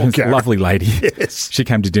 who's a lovely lady. Yes. She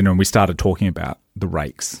came to dinner and we started talking about the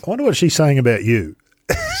rakes. I wonder what she's saying about you.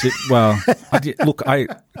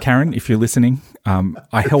 Karen, if you're listening,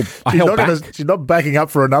 I held back. She's not backing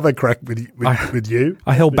up for another crack with you.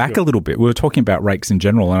 I held back a little bit. We were talking about rakes in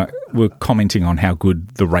general, and we were commenting on how good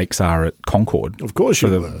the rakes are at Concord. Of course, for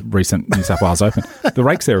the recent New South Wales Open. The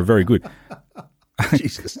rakes there are very good.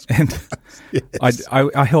 Jesus, and yes.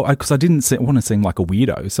 I held because I didn't want to seem like a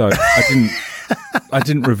weirdo, so I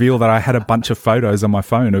didn't reveal that I had a bunch of photos on my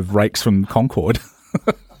phone of rakes from Concord.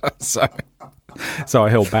 So I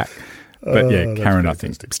held back. But yeah, Karen, I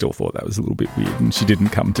think, still thought that was a little bit weird, and she didn't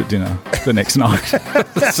come to dinner the next night.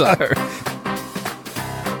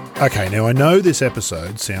 Okay, now I know this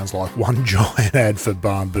episode sounds like one giant ad for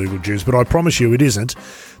Barnbougle Dunes, but I promise you it isn't.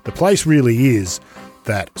 The place really is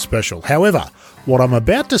that special. However, what I'm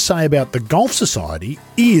about to say about the Golf Society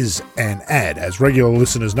is an ad. As regular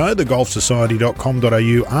listeners know, the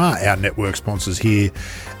golfsociety.com.au are our network sponsors here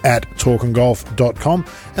at talkandgolf.com,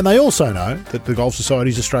 and they also know that the Golf Society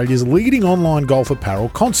is Australia's leading online golf apparel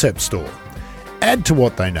concept store. Add to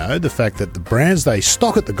what they know the fact that the brands they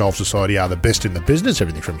stock at the Golf Society are the best in the business,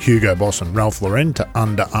 everything from Hugo Boss and Ralph Lauren to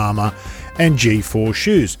Under Armour and G4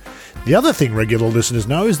 shoes. The other thing regular listeners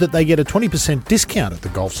know is that they get a 20% discount at the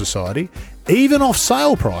Golf Society, even off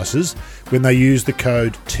sale prices, when they use the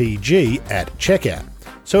code TG at checkout.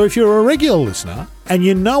 So if you're a regular listener and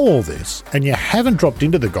you know all this and you haven't dropped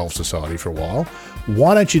into the Golf Society for a while,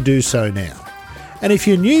 why don't you do so now? And if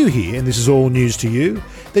you're new here and this is all news to you,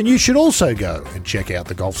 then you should also go and check out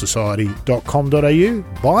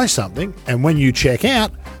thegolfsociety.com.au, buy something, and when you check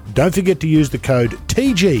out, don't forget to use the code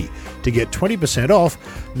TG to get 20% off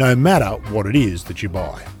no matter what it is that you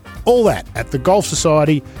buy. All that at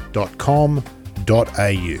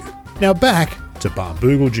thegolfsociety.com.au. Now back to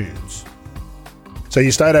Barnbougle Dunes. So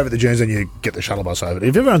you stayed over at the Dunes and you get the shuttle bus over.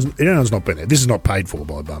 If anyone's not been there, this is not paid for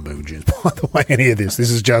by Barnbougle Dunes, by the way, any of this.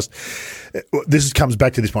 This comes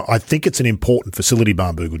back to this point. I think it's an important facility,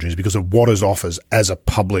 Barnbougle Dunes, because of what it offers as a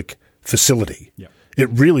public facility. Yep. It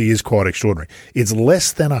really is quite extraordinary. It's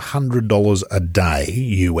less than $100 a day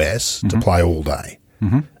US to play all day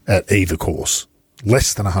at either course.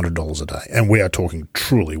 Less than $100 a day. And we are talking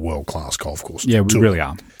truly world-class golf courses. Yeah, we really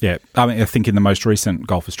are. Yeah. I mean, I think in the most recent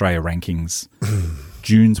Golf Australia rankings,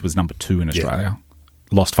 Dunes was number 2 in Australia.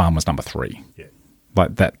 Lost Farm was number 3. Yeah.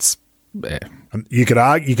 Like that's... Yeah. You could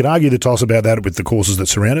argue the toss about that with the courses that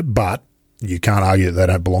surround it, but you can't argue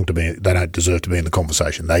that they don't deserve to be in the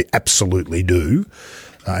conversation. They absolutely do.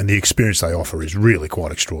 And the experience they offer is really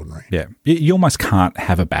quite extraordinary. Yeah. You almost can't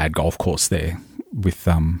have a bad golf course there with...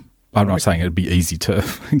 I'm not saying it'd be easy to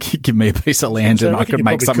give me a piece of land and I could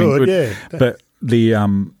make something good. Yeah. But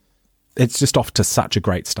it's just off to such a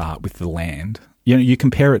great start with the land. You know, you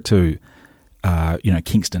compare it to,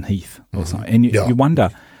 Kingston Heath or something, and you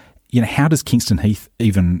wonder, how does Kingston Heath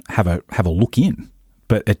even have a look in?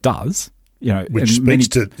 But it does. Which speaks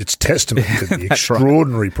to its testament to the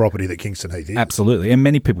extraordinary property that Kingston Heath is. Absolutely, and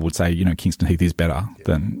many people would say, Kingston Heath is better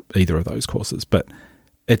than either of those courses, but.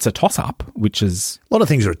 It's a toss-up, which is... A lot of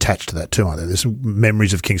things are attached to that too, aren't there? There's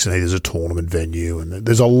memories of Kingston Heath as a tournament venue, and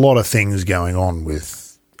there's a lot of things going on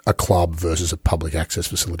with a club versus a public access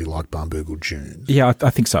facility like Barnbougle Dunes. Yeah,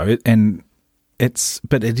 I think so. And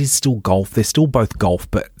but it is still golf. They're still both golf,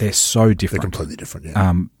 but they're so different. They're completely different,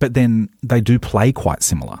 yeah. But then they do play quite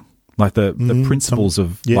similar. Like the principles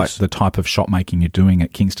of like the type of shot making you're doing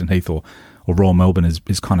at Kingston Heath or Royal Melbourne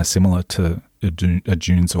is kind of similar to a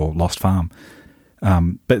Dunes or Lost Farm.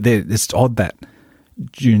 But it's odd that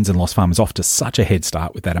Dunes and Lost Farm is off to such a head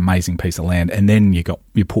start with that amazing piece of land, and then you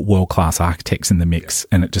put world-class architects in the mix,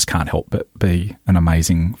 and it just can't help but be an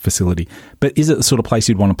amazing facility. But is it the sort of place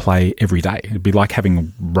you'd want to play every day? It'd be like having a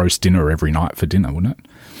roast dinner every night for dinner, wouldn't it?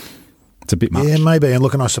 It's a bit much. Yeah, maybe. And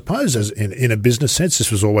look, and I suppose as in a business sense,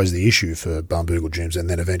 this was always the issue for Barnbougle Dunes and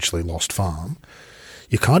then eventually Lost Farm.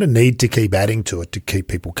 You kind of need to keep adding to it to keep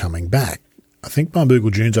people coming back. I think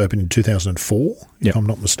Barnbougle Dunes opened in 2004, if I'm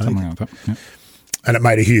not mistaken. Something like that, yep. And it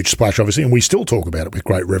made a huge splash, obviously, and we still talk about it with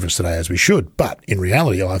great reverence today, as we should. But in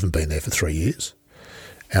reality, I haven't been there for 3 years.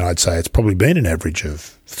 And I'd say it's probably been an average of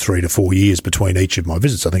 3 to 4 years between each of my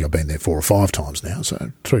visits. I think I've been there 4 or 5 times now,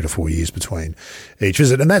 so 3 to 4 years between each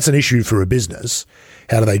visit. And that's an issue for a business.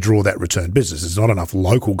 How do they draw that return business? There's not enough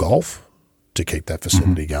local golf to keep that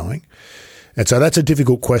facility going. And so that's a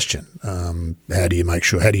difficult question. How do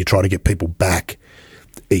you try to get people back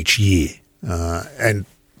each year? And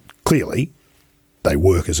clearly, they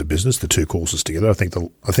work as a business, the two courses together. I think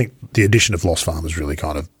the addition of Lost Farm has really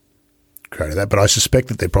kind of created that. But I suspect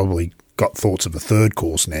that they've probably got thoughts of a third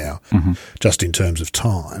course now, just in terms of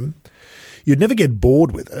time. You'd never get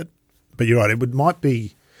bored with it, but you're right. Might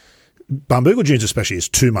be Barnbougle Dunes especially is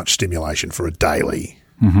too much stimulation for a daily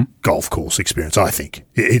golf course experience. I think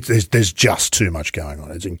there's just too much going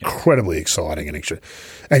on. It's incredibly exciting and extra.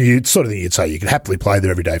 And you'd say you could happily play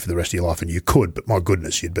there every day for the rest of your life, and you could. But my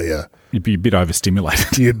goodness, you'd be a bit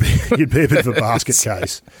overstimulated. You'd be a bit of a basket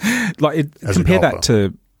case. Compare that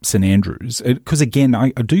to St Andrews, because again, I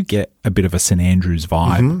do get a bit of a St Andrews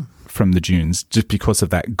vibe from the Dunes, just because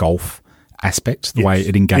of that golf aspect, the way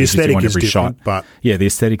it engages you on every shot. But the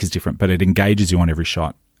aesthetic is different, but it engages you on every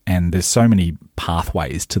shot. And there's so many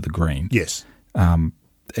pathways to the green. Yes. And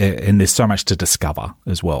there's so much to discover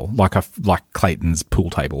as well, like Clayton's pool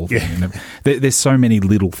table. Yeah. There's so many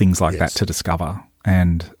little things like that to discover,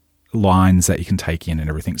 and lines that you can take in and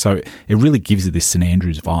everything. So it really gives you this St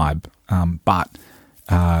Andrews vibe.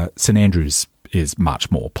 But St Andrews is much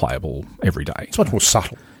more playable every day. It's much more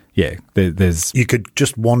subtle. Yeah, there's you could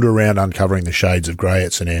just wander around uncovering the shades of grey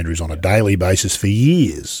at St Andrews on a daily basis for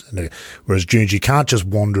years, whereas Dunes, you can't just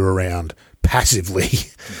wander around passively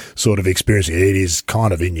sort of experiencing it. It is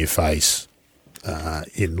kind of in your face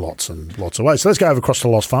in lots and lots of ways. So let's go over across to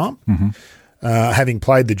Lost Farm. Having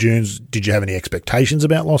played the Dunes, did you have any expectations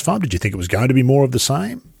about Lost Farm? Did you think it was going to be more of the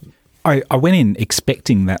same? I went in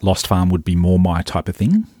expecting that Lost Farm would be more my type of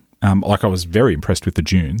thing. I was very impressed with the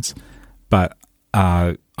Dunes, but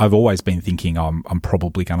I've always been thinking I'm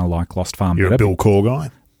probably going to like Lost Farm You're better. a Bill Core guy?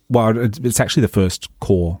 Well, it's actually the first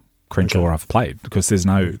core Crenshaw I've played, because there's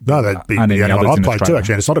no that'd be the only one I've played too,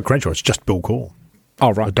 actually. And it's not a Crenshaw, it's just Bill Core.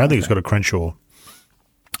 Oh, right. I don't think it's got a Crenshaw.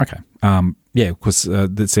 Okay. Because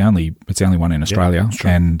it's the only one in Australia,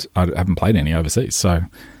 and I haven't played any overseas, so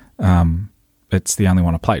it's the only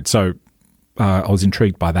one I played. So I was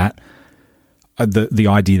intrigued by that. The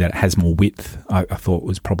idea that it has more width, I thought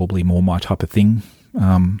was probably more my type of thing.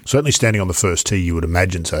 Certainly standing on the first tee, you would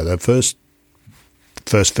imagine so. The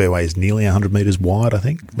first fairway is nearly 100 metres wide, I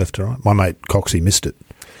think, left to right. My mate Coxie missed it.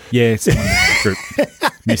 Yeah, someone in the group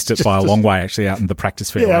missed it by a long way, actually, out in the practice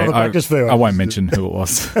fairway. Yeah, the practice fairway. I won't mention who it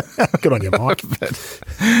was. Good on you, Mike.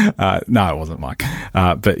 No, it wasn't Mike.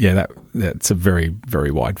 But yeah, that's a very,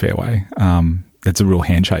 very wide fairway. It's a real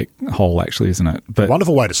handshake hole, actually, isn't it? But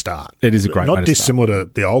wonderful way to start. It is a great way to start. Not dissimilar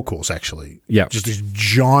to the old course, actually. Yeah. Just this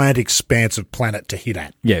giant expanse of planet to hit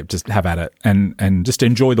at. Yeah, just have at it and just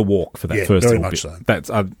enjoy the walk for that first very little much bit. So. That's,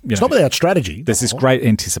 it's not without strategy. There's this great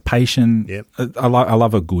anticipation. Yep. I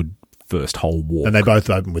love a good first hole walk. And they both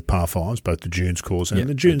open with par fives, both the Dunes course and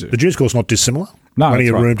the Dunes. The Dunes course not dissimilar. No, plenty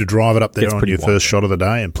of room to drive it up there on your wide, first shot of the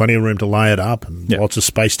day, and plenty of room to lay it up, and lots of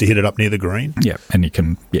space to hit it up near the green. Yeah, and you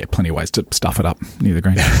can plenty of ways to stuff it up near the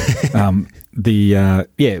green.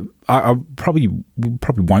 I probably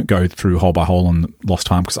won't go through hole by hole on Lost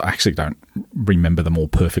Farm, because I actually don't remember them all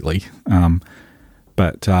perfectly.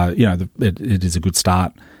 But it is a good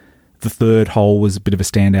start. The third hole was a bit of a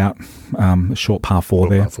standout, a short par four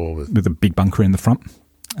there with a big bunker in the front.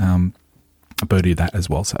 I birdied that as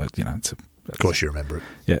well, so it's of course you remember it.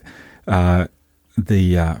 Yeah.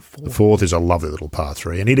 The fourth is a lovely little par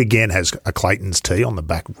three, and it again has a Clayton's tee on the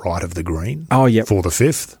back right of the green. Oh, yeah. For the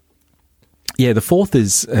fifth. Yeah, the fourth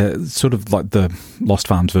is sort of like the Lost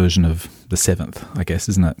Farms version of the seventh, I guess,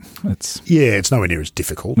 isn't it? It's nowhere near as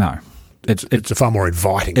difficult. No. It's a far more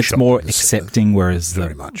inviting It's shot. more accepting, whereas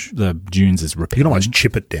very much. the dunes is You repelling. can almost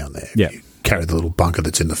chip it down there. Yeah. You carry the little bunker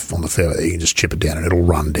that's on the fairway. You can just chip it down and it'll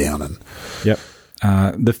run down. And Yep.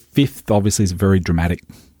 The fifth, obviously, is a very dramatic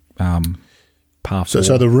par four.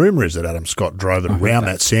 So the rumour is that Adam Scott drove it around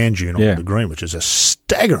that sand dune on the green, which is a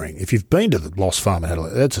staggering. If you've been to the Lost Farm in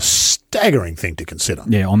Adelaide, that's a staggering thing to consider.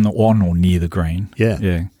 Yeah, on or near the green. Yeah.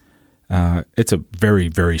 Yeah. It's a very,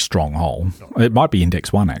 very strong hole. It might be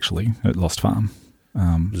index 1, actually, at Lost Farm.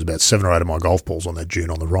 There's about 7 or 8 of my golf balls on that dune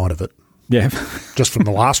on the right of it. Yeah. Just from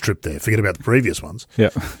the last trip there. Forget about the previous ones. Yeah.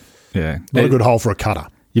 Yeah. Not a good hole for a cutter.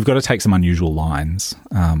 You've got to take some unusual lines.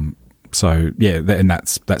 So, yeah, and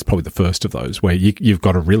that's probably the first of those where you've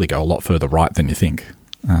got to really go a lot further right than you think,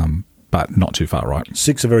 but not too far right.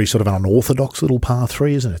 6, a very sort of an unorthodox little par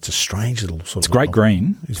 3, isn't it? It's a strange little sort of... It's a great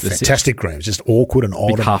green. It's fantastic green. It's just awkward and odd.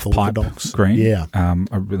 Big and half-pipe orthodox. green. I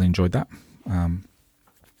really enjoyed that.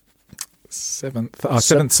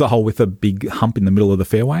 Seventh's the hole with a big hump in the middle of the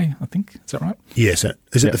fairway, I think. Is that right? Yes.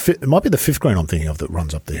 It might be the 5th green I'm thinking of that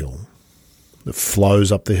runs up the hill. That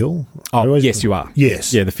flows up the hill. Oh, yes, you are.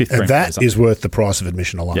 Yes. Yeah, the 5th green. And that is worth the price of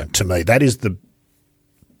admission alone to me. That's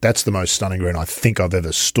the most stunning green I think I've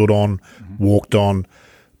ever stood on, walked on,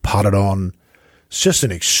 putted on. It's just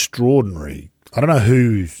an extraordinary... I don't know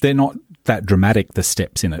who... They're not that dramatic, the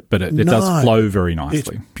steps in it, but it does flow very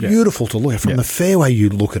nicely. It's beautiful to look at. From the fairway you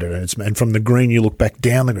look at it, and from the green you look back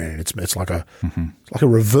down the green. It's like a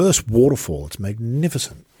reverse waterfall. It's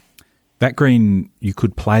magnificent. That green you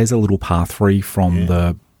could play as a little par 3 from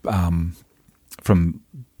the from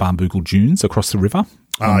Barnbougle dunes across the river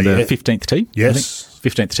on the 15th tee. Yes,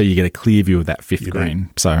 15th tee you get a clear view of that 5th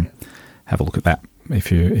green. So have a look at that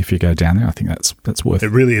if you go down there. I think that's worth. It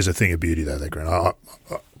really is a thing of beauty though. That green.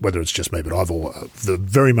 Whether it's just me, but the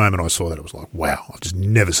very moment I saw that, it was like, wow! I've just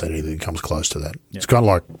never seen anything that comes close to that. It's kind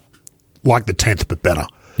of like the 10th, but better.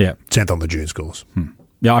 Yeah, 10th on the dunes course.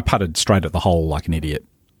 Yeah, I putted straight at the hole like an idiot.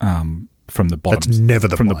 From the bottom. That's never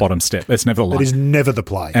the from play. The bottom step. It's never the line. It is never the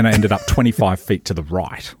play. And I ended up 25 feet to the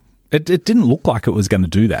right. It didn't look like it was going to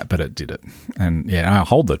do that, but it did it. And I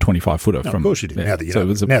hold the 25-footer from. Of course you did. Yeah. Now that you so know, it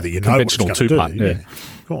was a now that you know conventional what it's going to two-putt. do. Yeah.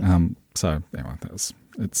 Cool. So anyway,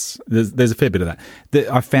 there's a fair bit of that.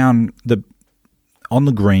 I found on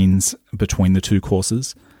the greens between the two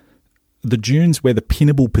courses, the dunes where the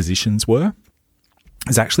pinnable positions were.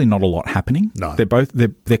 There's actually not a lot happening. No.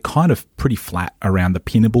 They're kind of pretty flat around the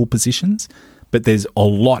pinnable positions, but there's a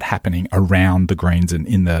lot happening around the greens and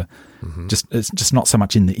in the it's just not so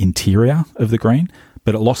much in the interior of the green.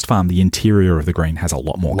 But at Lost Farm, the interior of the green has a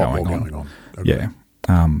lot more going on. Okay.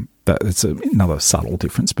 Yeah, it's another subtle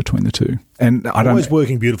difference between the two. And I don't always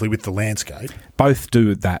working beautifully with the landscape. Both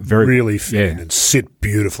do that very really fit in and sit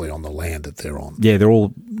beautifully on the land that they're on. Yeah, they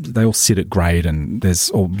all sit at grade, and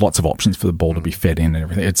there's lots of options for the ball to be fed in and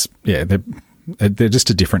everything. They're just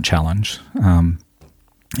a different challenge. So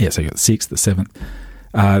you got the 6th, the 7th,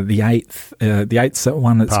 the 8th. The 8th's that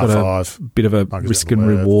one that's Par got 5, a bit of a risk and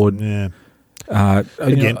reward. Yeah.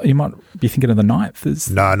 You might be thinking of the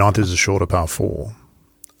 9th. No, 9th is a shorter par 4.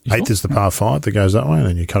 8th is the par 5 that goes that way, and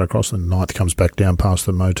then you cut across, and the 9th comes back down past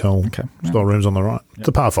the motel style rooms on the right. Yep. It's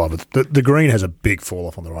a par 5. The green has a big fall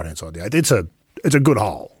off on the right hand side. It's a good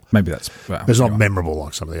hole. Maybe that's it's not memorable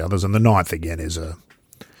like some of the others. And the 9th again is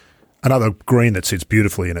another green that sits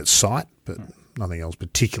beautifully in its site, but nothing else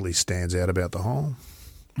particularly stands out about the hole.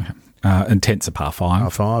 Okay. And 10th's a par 5. Par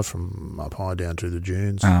 5 from up high down to the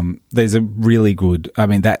dunes. There's a really good.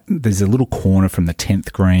 There's a little corner from the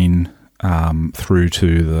 10th green through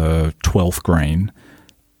to the 12th green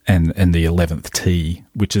and the 11th tee,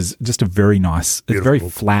 which is just a very nice, beautiful, it's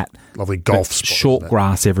very flat, lovely golf spot. Short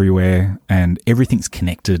grass everywhere, and everything's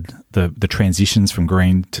connected. The transitions from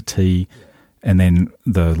green to tee, and then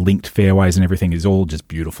the linked fairways and everything is all just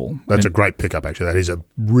beautiful. That's a great pickup, actually. That is a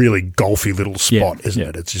really golfy little spot, isn't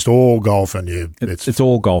it? It's just all golf, and it's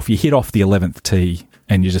all golf. You hit off the 11th tee,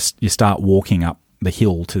 and you start walking up the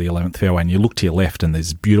hill to the 11th fairway, and you look to your left, and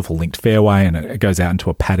there's a beautiful linked fairway, and it goes out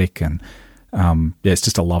into a paddock, and it's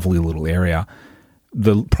just a lovely little area.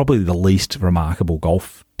 Probably the least remarkable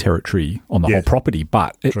golf territory on the whole property,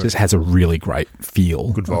 but it just has a really great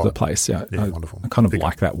feel of the place. Yeah, wonderful. I kind of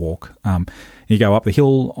like that walk. You go up the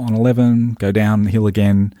hill on 11, go down the hill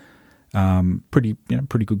again. Pretty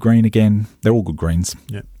good green again. They're all good greens.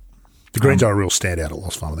 Yeah. The greens are a real standout at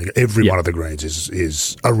Lost Farm. I think every one of the greens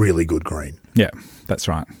is a really good green. Yeah, that's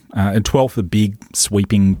right. And 12th, the big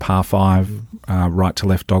sweeping par 5, right to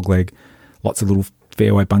left dogleg. Lots of little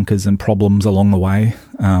fairway bunkers and problems along the way.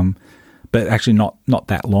 But actually not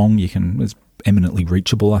that long. It's eminently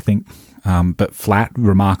reachable, I think. But flat,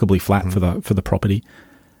 remarkably flat for the property.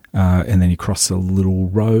 and then you cross a little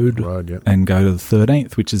road yep. and go to the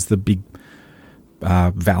 13th, which is the big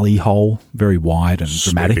valley hole, very wide and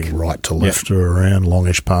dramatic. Sweeping right to left or around,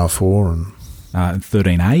 longish par 4. And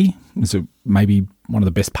 13A is maybe one of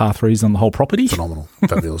the best par 3s on the whole property. Phenomenal.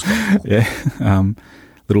 Fabulous golf hole. Yeah.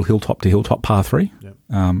 Little hilltop to hilltop par 3. Yep.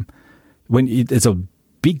 There's a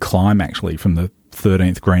big climb actually from the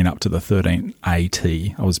 13th green up to the 13th AT.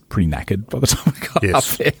 I was pretty knackered by the time I got up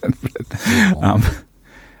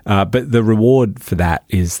there. But the reward for that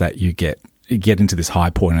is that you get into this high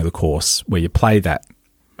point of the course where you play that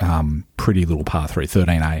pretty little par 3,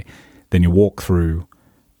 13A. Then you walk through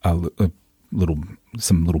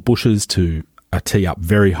some little bushes to a tee up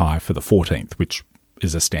very high for the 14th, which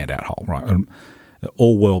is a standout hole, right?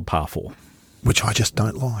 All world par 4. Which I just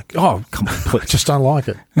don't like. Oh, come on, please. I just don't like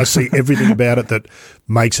it. I see everything about it that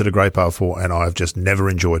makes it a great par 4, and I've just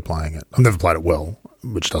never enjoyed playing it. I've never played it well,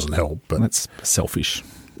 which doesn't help. But that's selfish.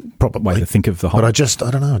 Probably. Way to think of the hole. But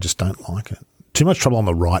I don't know, I just don't like it. Too much trouble on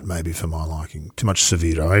the right, maybe, for my liking. Too much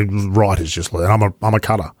severe. Right is just, I'm a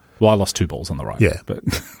cutter. Well, I lost 2 balls on the right. Yeah. But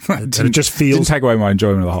it just feels... Didn't take away my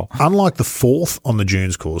enjoyment of the hole. Unlike the 4th on the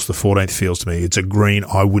Dunes course, the 14th feels to me it's a green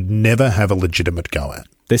I would never have a legitimate go at.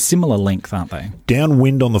 They're similar length, aren't they?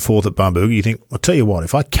 Downwind on the 4th at Barnbougle, you think, I'll tell you what,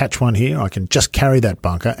 if I catch one here, I can just carry that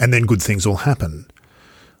bunker and then good things will happen.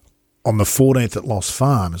 On the 14th at Lost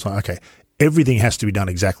Farm, it's like, okay, everything has to be done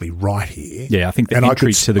exactly right here. Yeah, I think the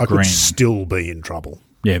entry to the green... I could still be in trouble.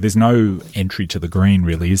 Yeah, there's no entry to the green,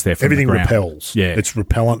 really, is there? From Everything the ground? repels. Yeah. It's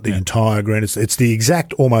repellent, the entire green. It's the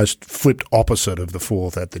exact almost flipped opposite of the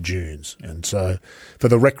 4th at the Dunes. And so for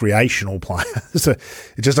the recreational players,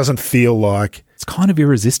 it just doesn't feel like... It's kind of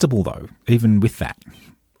irresistible, though, even with that.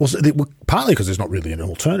 Well, partly because there's not really an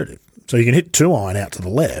alternative. So you can hit 2-iron out to the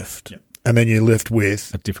left, and then you're left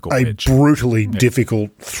with a brutally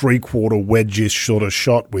difficult 3/4 wedge-ish sort of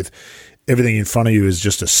shot with everything in front of you is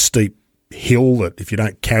just a steep hill that if you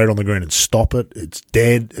don't carry it on the green and stop it, it's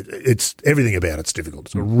dead. It's everything about it's difficult.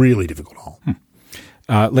 It's a really difficult hole.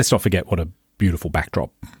 Let's not forget what a beautiful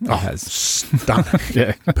backdrop it has.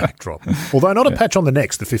 Stunning backdrop. Although not a patch on the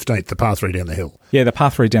next, the 15th, the par 3 down the hill. Yeah, the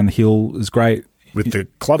par 3 down the hill is great. With the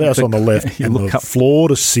clubhouse on the left and the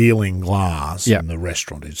floor-to-ceiling glass in the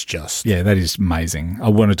restaurant, it's just... Yeah, that is amazing. I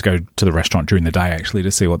wanted to go to the restaurant during the day, actually,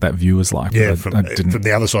 to see what that view was like. Yeah, from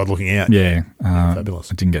the other side looking out. Yeah.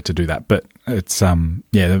 Fabulous. I didn't get to do that. But it's, the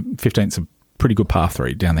 15th's a pretty good par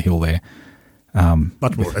 3 down the hill there.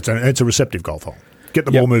 Much more. It's a receptive golf hole. Get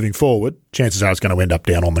the ball moving forward, chances are it's going to end up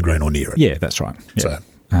down on the green or near it. Yeah, that's right. Yeah.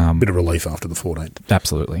 So, bit of relief after the 14th.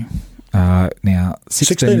 Absolutely. Now,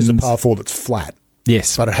 16 is a par 4 that's flat.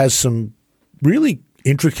 Yes. But it has some really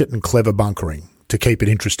intricate and clever bunkering to keep it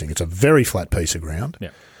interesting. It's a very flat piece of ground,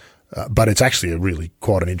 but it's actually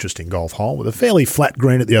quite an interesting golf hole with a fairly flat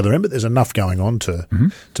green at the other end, but there's enough going on to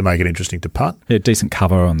make it interesting to putt. Yeah, decent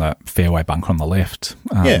cover on the fairway bunker on the left,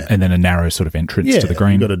 and then a narrow sort of entrance to the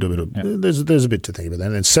green. You've got to do a bit of, there's a bit to think about that.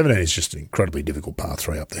 And then 17 is just an incredibly difficult par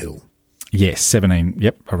 3 up the hill. Yes, 17.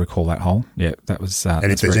 Yep, I recall that hole. Yeah, that was.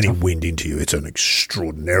 And if there's any wind into you, it's an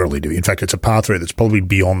extraordinarily difficult. In fact, it's a par 3 that's probably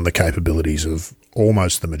beyond the capabilities of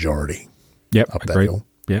almost the majority. Yep, up that hill.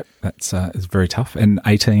 Yep, that's it's very tough. And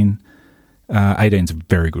 18 is a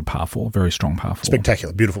very good par 4, very strong par 4.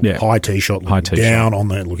 Spectacular, beautiful high tee shot, down on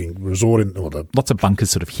there, looking resort in. Lots of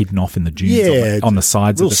bunkers sort of hidden off in the dunes on the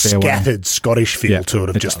sides of the fairway. Scattered Scottish feel to it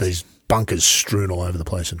of just these bunkers strewn all over the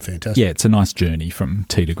place and fantastic. Yeah, it's a nice journey from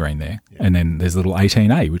tee to green there. Yeah. And then there's little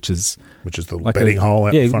 18A, which is the like betting hole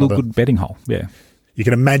out in front of it. Yeah, good betting hole, yeah. You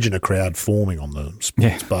can imagine a crowd forming on the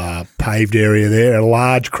sports bar paved area there, a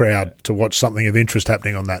large crowd to watch something of interest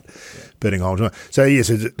happening on that betting hole. So,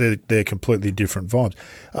 yes, they're completely different vibes.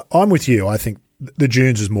 I'm with you. I think the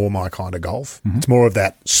Dunes is more my kind of golf. Mm-hmm. It's more of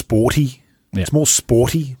that sporty. Yeah. It's more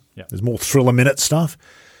sporty. Yeah. There's more thriller-minute stuff.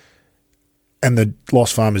 And the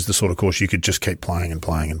Lost Farm is the sort of course you could just keep playing and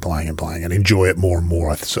playing and playing and playing and enjoy it more and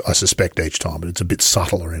more, I suspect, each time. But it's a bit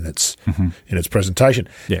subtler in its presentation.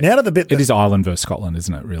 Yeah. Now to the bit it is Ireland versus Scotland,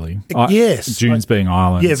 isn't it, really? Yes. Dunes being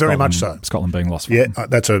Ireland. Yeah, very much so. Scotland being Lost Farm. Yeah,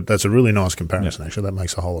 that's a really nice comparison, actually. That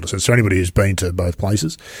makes a whole lot of sense. So anybody who's been to both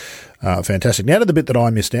places, fantastic. Now to the bit that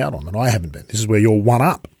I missed out on, and I haven't been. This is where you're one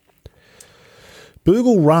up.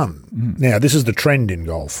 Bougle Run. Now, this is the trend in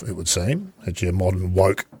golf, it would seem, at your modern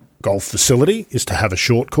woke golf facility, is to have a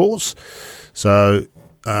short course. So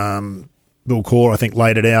Bill Corr, I think,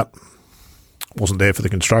 laid it out, wasn't there for the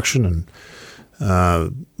construction,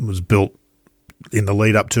 and was built in the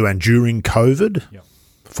lead up to and during COVID. Yep.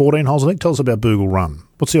 14 holes, I think. Tell us about Bougle Run.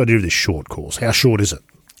 What's the idea of this short course? How short is it?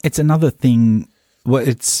 It's another thing. Well,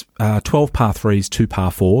 it's 12 par 3s, 2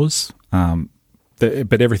 par 4s.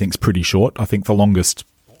 but everything's pretty short. I think the longest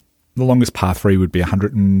par 3 would be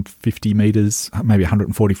 150 metres, maybe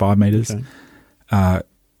 145 metres. Okay.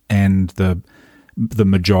 And the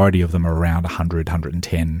majority of them are around 100,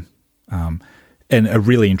 110. And a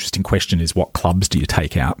really interesting question is, what clubs do you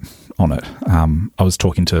take out on it? I was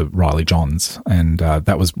talking to Riley Johns, and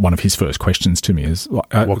that was one of his first questions to me. Is what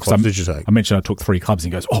clubs did you take? I mentioned I took 3 clubs,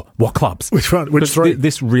 and he goes, "Oh, what clubs? Which one? Which 3?"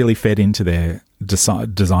 This really fed into their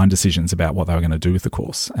design decisions about what they were going to do with the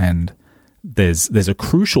course. And there's a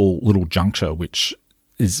crucial little juncture which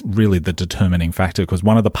is really the determining factor, because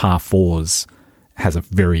one of the par 4s has a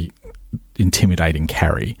very intimidating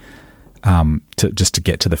carry. To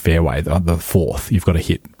get to the fairway, the 4th, you've got to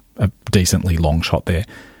hit a decently long shot there.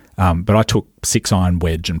 But I took 6-iron,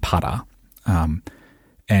 wedge, and putter. And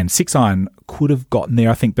 6-iron could have gotten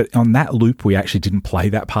there, I think, but on that loop we actually didn't play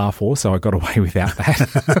that par 4, so I got away without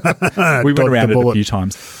that. We went around it a few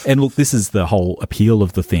times. And look, this is the whole appeal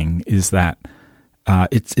of the thing, is that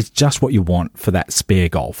it's just what you want for that spare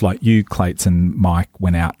golf. Like you, Clates, and Mike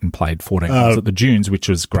went out and played 14 holes at the Dunes, which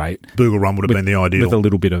was great. Bougle Run would have been the ideal. With a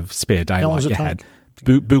little bit of spare daylight you had.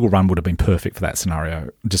 Bougle Run would have been perfect for that scenario,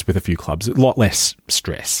 just with a few clubs. A lot less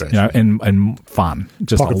stress. You know, and fun.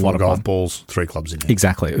 Just Pocket a lot of golf fun. balls, 3 clubs in there.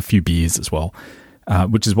 Exactly. A few beers as well,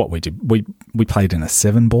 which is what we did. We played in a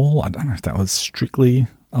 7-ball. I don't know if that was strictly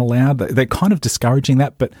allowed. They're kind of discouraging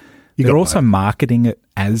that, but they're also marketing it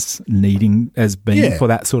as being for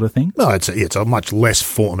that sort of thing. No, it's a much less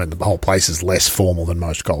formal, and the whole place is less formal than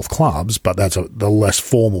most golf clubs, but that's the less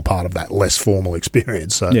formal part of that less formal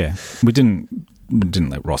experience. So. Yeah, we didn't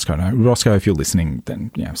let Roscoe know. Roscoe, if you're listening,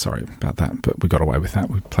 then sorry about that, but we got away with that.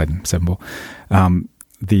 We played in 7-ball.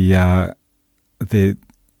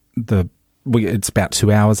 It's about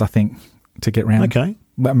 2 hours, I think, to get round. Okay,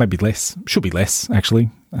 well, maybe less. Should be less, actually.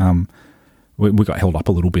 We got held up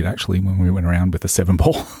a little bit, actually, when we went around with the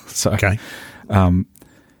 7-ball. So, okay.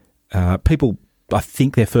 People, I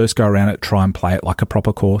think their first go around it, try and play it like a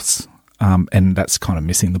proper course, and that's kind of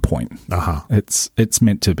missing the point. Uh-huh. It's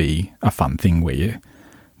meant to be a fun thing where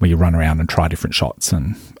you run around and try different shots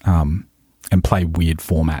and play weird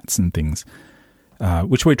formats and things,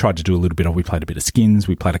 which we tried to do a little bit of. We played a bit of skins.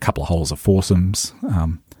 We played a couple of holes of foursomes.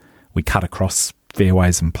 We cut across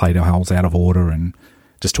fairways and played our holes out of order and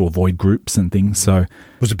just to avoid groups and things. So,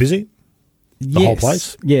 was it busy? The whole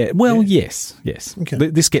place? Yeah. Well, yes. Okay.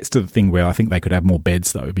 This gets to the thing where I think they could have more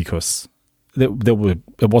beds, though, because it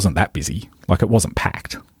wasn't that busy. Like, it wasn't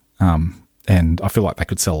packed. And I feel like they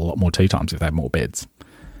could sell a lot more tee times if they had more beds,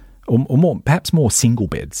 or more, perhaps more single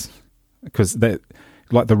beds, because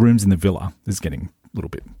like the rooms in the villa, this is getting a little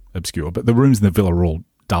bit obscure, but the rooms in the villa are all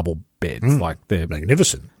double beds. Like, they're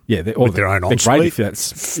magnificent. Yeah, with their own ensuite.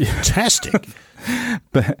 That's fantastic.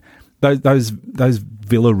 But those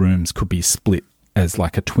villa rooms could be split as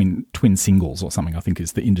like a twin singles or something, I think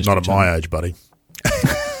is the industry. Not at my age, buddy.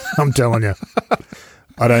 I'm telling you.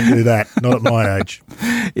 I don't do that. Not at my age.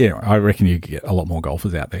 Yeah, I reckon you could get a lot more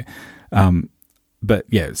golfers out there. But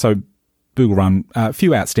yeah, so Bougle Run, a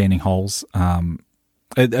few outstanding holes.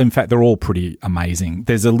 In fact, they're all pretty amazing.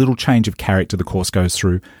 There's a little change of character the course goes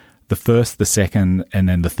through. The first, the second, and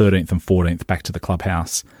then the 13th and 14th back to the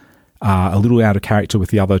clubhouse. A little out of character with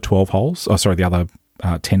the other 12 holes. Oh, sorry, the other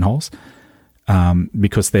 10 holes.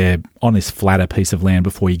 Because they're on this flatter piece of land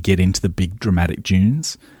before you get into the big dramatic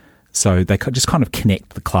dunes. So they just kind of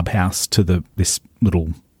connect the clubhouse to this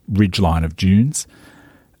little ridge line of dunes.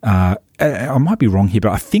 I might be wrong here,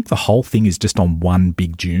 but I think the whole thing is just on one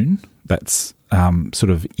big dune that's sort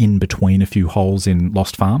of in between a few holes in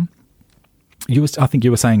Lost Farm. I think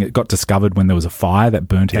you were saying it got discovered when there was a fire that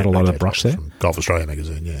burnt out a lot of the brush there. From Golf Australia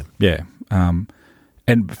magazine, yeah. Yeah.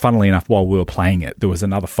 And funnily enough, while we were playing it, there was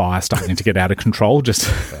another fire starting to get out of control. Just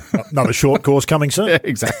another short course coming soon. Yeah,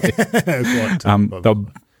 exactly. They were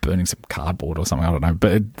burning some cardboard or something, I don't know.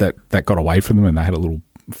 But that got away from them, and they had a little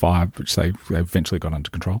fire, which they eventually got under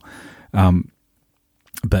control.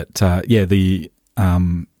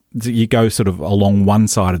 You go sort of along one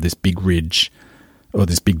side of this big ridge or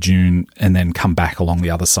this big dune and then come back along the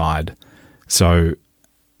other side. So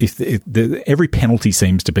every penalty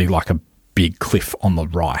seems to be like a big cliff on the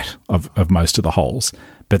right of most of the holes,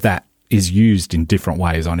 but that is used in different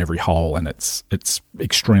ways on every hole, and it's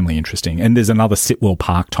extremely interesting. And there's another Sitwell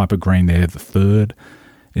Park type of green there. The third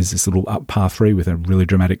is this little up par 3 with a really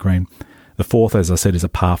dramatic green. The fourth, as I said, is a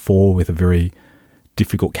par 4 with a very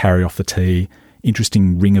difficult carry off the tee.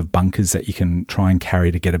 Interesting ring of bunkers that you can try and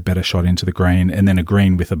carry to get a better shot into the green, and then a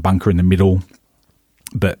green with a bunker in the middle,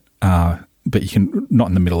 but you can not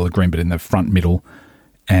in the middle of the green, but in the front middle,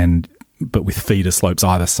 and but with feeder slopes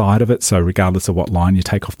either side of it. So regardless of what line you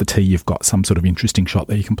take off the tee, you've got some sort of interesting shot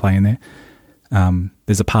that you can play in there.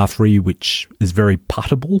 There's a par 3 which is very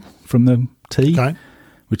puttable from the tee,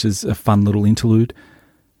 which is a fun little interlude.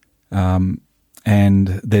 And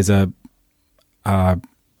there's a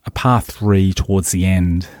par 3 towards the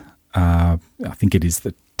end. I think it is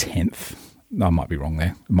the 10th. I might be wrong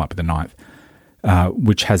there. It might be the 9th,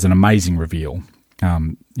 which has an amazing reveal.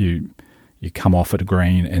 You come off at a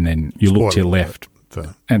green and then you look to your left,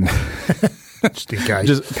 and just in case,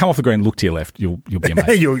 just come off the green, look to your left. You'll be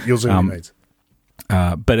amazed. you'll see what it means.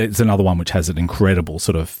 But it's another one which has an incredible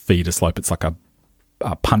sort of feeder slope. It's like a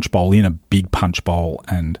punch bowl in a big punch bowl,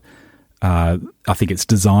 and I think it's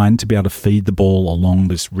designed to be able to feed the ball along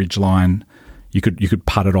this ridge line. You could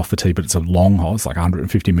putt it off the tee, but it's a long hole. It's like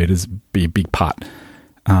 150 metres, be a big putt.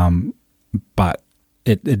 But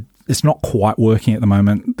it's not quite working at the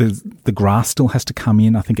moment. The grass still has to come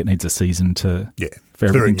in. I think it needs a season for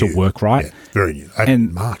everything to work right. Yeah, very new.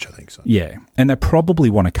 In March, I think so. Yeah, and they probably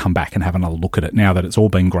want to come back and have another look at it now that it's all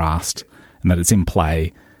been grassed and that it's in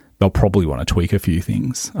play. They'll probably want to tweak a few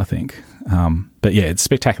things, I think. But yeah, it's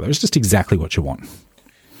spectacular. It's just exactly what you want.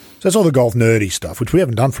 So that's all the golf nerdy stuff, which we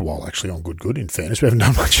haven't done for a while, actually, on Good. In fairness, we haven't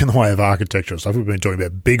done much in the way of architecture and stuff. We've been talking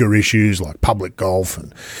about bigger issues like public golf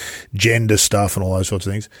and gender stuff and all those sorts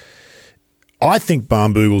of things. I think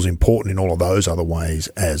Barnbougle's important in all of those other ways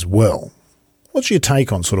as well. What's your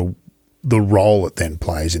take on sort of the role it then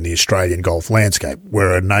plays in the Australian golf landscape?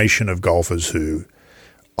 We're a nation of golfers who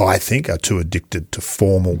I think are too addicted to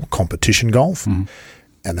formal competition golf. Mm.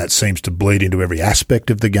 And that seems to bleed into every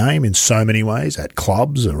aspect of the game in so many ways, at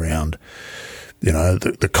clubs, around,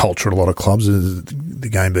 the culture at a lot of clubs, the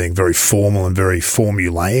game being very formal and very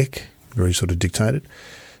formulaic, very sort of dictated.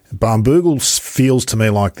 Barnbougle feels to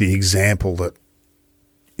me like the example that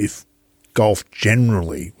if golf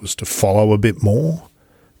generally was to follow a bit more,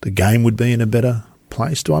 the game would be in a better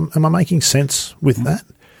place. Am I making sense with that?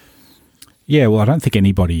 Yeah, well, I don't think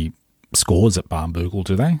anybody scores at Barnbougle,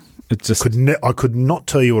 do they? It's just I could not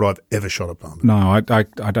tell you what I've ever shot at Barnbougle. No, I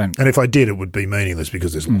don't. And if I did, it would be meaningless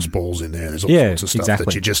because there's lost balls in there. There's all sorts of stuff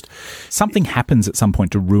that you just... Something happens at some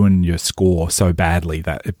point to ruin your score so badly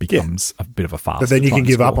that it becomes a bit of a farce. But then you can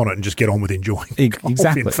give up on it and just get on with enjoying golf,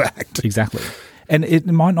 exactly. in fact. Exactly. And it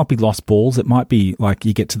might not be lost balls. It might be like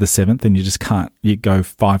you get to the 7th and you just can't. You go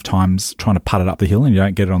 5 times trying to putt it up the hill and you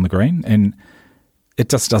don't get it on the green. And it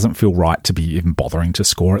just doesn't feel right to be even bothering to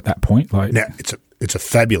score at that point. Now, it's a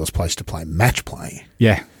fabulous place to play match play.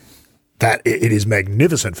 Yeah. That it is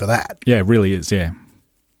magnificent for that. Yeah, it really is, yeah.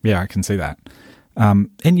 Yeah, I can see that. And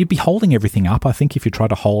you'd be holding everything up, I think, if you try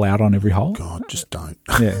to hole out on every hole. God, just don't.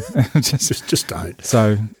 Yeah. just don't.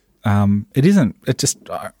 So it isn't – it just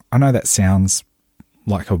 – I know that sounds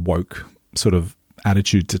like a woke sort of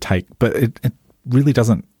attitude to take, but it really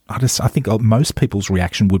doesn't – I think most people's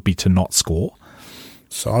reaction would be to not score.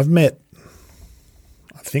 So I've met,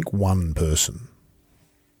 I think, one person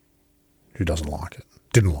who doesn't like it,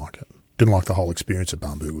 didn't like it, didn't like the whole experience at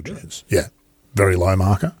Barnbougle Dunes. Yeah, very low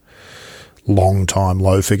marker, long-time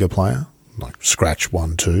low-figure player, like scratch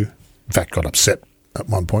 1, 2. In fact, got upset at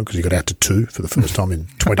one point because he got out to 2 for the first time in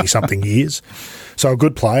 20-something years. So a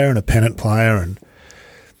good player and a pennant player, and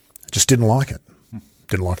just didn't like it.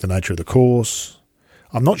 Didn't like the nature of the course.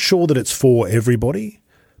 I'm not sure that it's for everybody,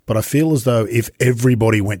 but I feel as though if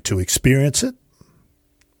everybody went to experience it,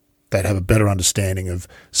 they'd have a better understanding of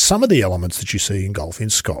some of the elements that you see in golf in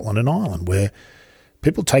Scotland and Ireland, where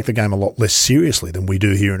people take the game a lot less seriously than we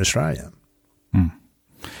do here in Australia. Mm.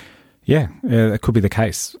 Yeah, that could be the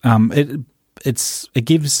case. It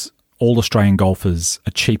gives all Australian golfers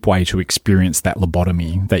a cheap way to experience that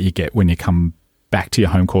lobotomy that you get when you come back to your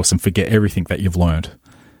home course and forget everything that you've learned.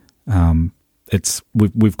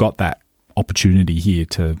 We've got that opportunity here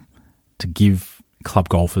to give club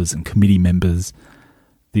golfers and committee members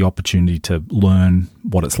the opportunity to learn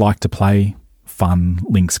what it's like to play fun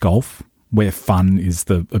links golf, where fun is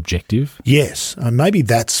the objective. Yes, maybe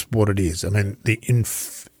that's what it is. I mean,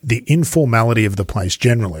 the informality of the place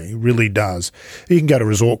generally really does. You can go to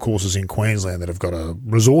resort courses in Queensland that have got a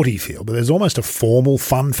resorty feel, but there's almost a formal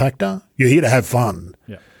fun factor. You're here to have fun.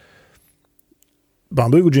 Yeah.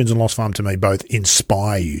 Barnbougle Dunes and Lost Farm, to me, both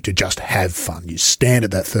inspire you to just have fun. You stand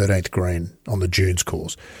at that 13th green on the Dunes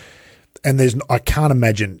course, and I can't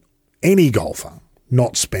imagine any golfer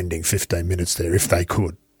not spending 15 minutes there if they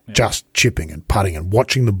could, just chipping and putting and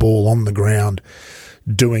watching the ball on the ground,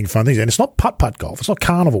 doing fun things. And it's not putt-putt golf. It's not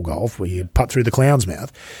carnival golf where you putt through the clown's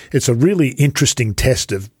mouth. It's a really interesting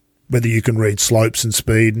test of whether you can read slopes and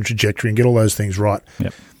speed and trajectory and get all those things right.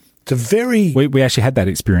 Yep. It's a very... We actually had that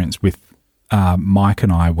experience with Mike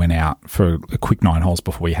and I went out for a quick 9 holes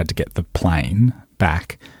before we had to get the plane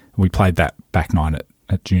back. We played that back 9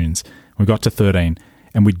 at Dunes. We got to 13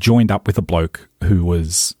 and we joined up with a bloke who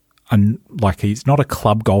was he's not a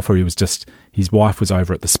club golfer. He was just, his wife was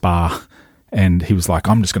over at the spa and he was like,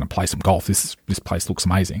 I'm just going to play some golf. This place looks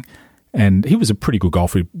amazing. And he was a pretty good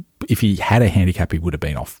golfer. If he had a handicap, he would have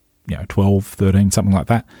been off, 12, 13, something like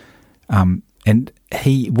that. And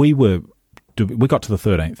we got to the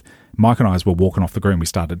 13th. Mike and I, as we're walking off the green, we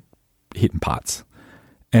started hitting putts.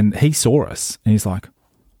 And he saw us and he's like,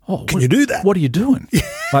 oh, can you do that? What are you doing?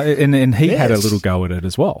 And he had a little go at it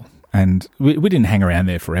as well. And we didn't hang around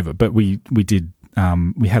there forever, but we did,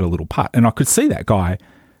 we had a little putt. And I could see that guy,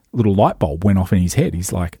 little light bulb went off in his head.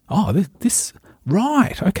 He's like, oh, this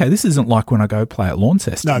right, okay, this isn't like when I go play at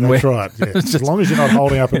Launceston. No, that's right. Yeah. As long as you're not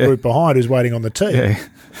holding up a group behind who's waiting on the tee,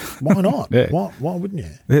 why not? Yeah. Why wouldn't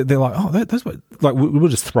you? They're like, oh, that's what. Like we were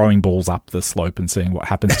just throwing balls up the slope and seeing what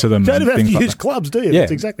happens to them. You don't have to like use clubs, do you? Yeah.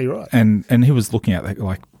 That's exactly right. And he was looking at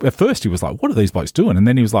like at first he was like, what are these blokes doing? And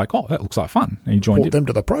then he was like, oh, that looks like fun. And he joined Brought them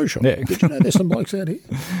to the pro shop. Yeah. Did you know there's some blokes out here?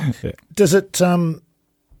 Yeah. Does it?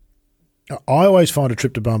 I always find a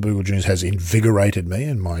trip to Barnbougle Dunes has invigorated me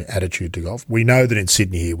and my attitude to golf. We know that in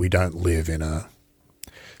Sydney here we don't live in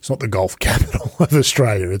it's not the golf capital of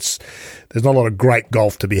Australia. There's not a lot of great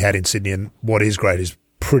golf to be had in Sydney, and what is great is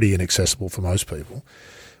pretty inaccessible for most people.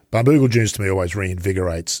 Barnbougle Dunes to me always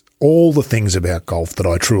reinvigorates all the things about golf that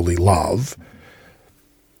I truly love,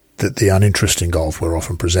 that the uninteresting golf we're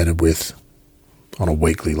often presented with on a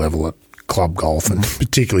weekly level at club golf, and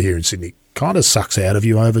particularly here in Sydney, kind of sucks out of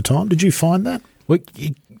you over time. Did you find that? Well,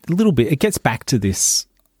 a little bit. It gets back to this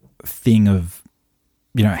thing of,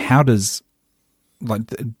 how does,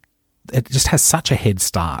 it just has such a head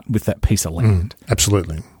start with that piece of land.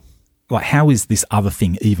 Absolutely. Like, how is this other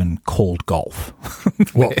thing even called golf?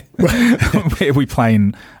 Well, where we play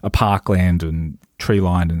in a parkland and tree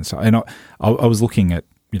lined and so. And I was looking at,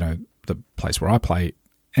 the place where I play,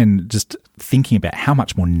 and just thinking about how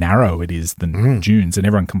much more narrow it is than Dunes, and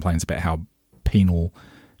everyone complains about how penal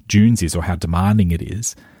Dunes is or how demanding it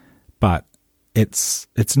is, but it's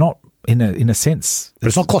not in a sense. But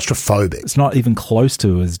it's not claustrophobic. It's not even close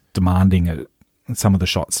to as demanding at some of the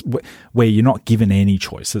shots where you're not given any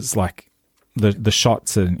choice. It's like the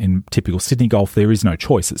shots in typical Sydney golf. There is no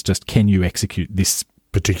choice. It's just, can you execute this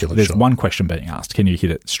particular There's shot? one question being asked: can you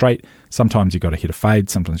hit it straight? Sometimes you've got to hit a fade.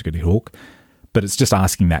 Sometimes you've got to hit a hook. But it's just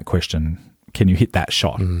asking that question, can you hit that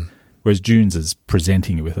shot? Whereas Dunes is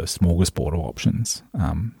presenting you with a smorgasbord of options.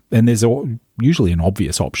 And there's usually an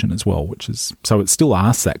obvious option as well, so it still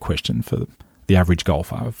asks that question for the average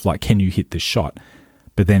golfer of like, can you hit this shot?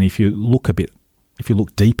 But then if you look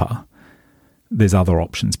deeper, there's other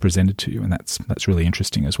options presented to you, and that's really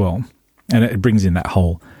interesting as well. And it brings in that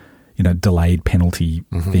whole, delayed penalty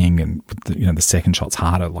thing, and the second shot's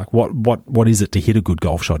harder. Like what is it to hit a good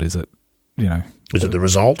golf shot? Is it, is it the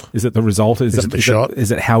result? Is it the result? Is it the shot? Is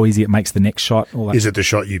it how easy it makes the next shot? All that? Is it the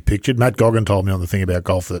shot you pictured? Matt Goggin told me on the thing about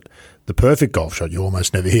golf that the perfect golf shot you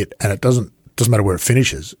almost never hit, and it doesn't matter where it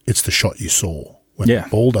finishes. It's the shot you saw. When the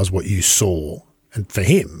ball does what you saw. And for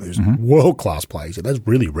him, who's a world-class player, that's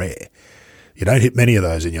really rare. You don't hit many of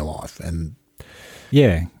those in your life. And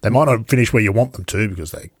they might not finish where you want them to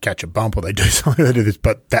because they catch a bump or they do something. They do this,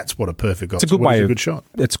 but that's what a perfect golf. It's a good way. A good shot.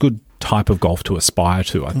 It's a good type of golf to aspire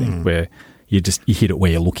to, I think, where you hit it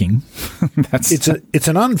where you're looking. It's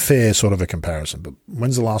an unfair sort of a comparison. But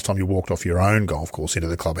when's the last time you walked off your own golf course into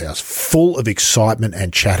the clubhouse full of excitement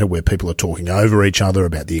and chatter, where people are talking over each other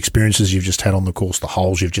about the experiences you've just had on the course, the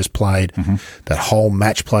holes you've just played, that whole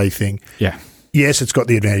match play thing? Yeah. Yes, it's got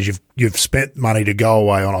the advantage you've spent money to go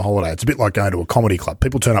away on a holiday. It's a bit like going to a comedy club.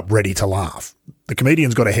 People turn up ready to laugh. The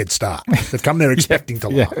comedian's got a head start. They've come there expecting to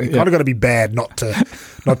laugh. You've kind of got to be bad not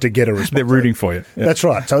to get a response. They're rooting for you. Yeah. That's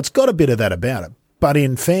right. So it's got a bit of that about it. But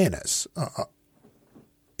in fairness,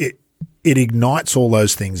 it ignites all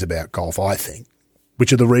those things about golf, I think,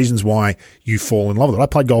 which are the reasons why you fall in love with it. I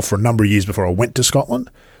played golf for a number of years before I went to Scotland.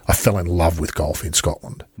 I fell in love with golf in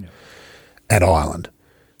Scotland and Ireland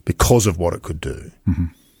because of what it could do.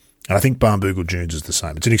 And I think Barnbougle Dunes is the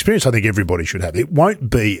same. It's an experience I think everybody should have. It won't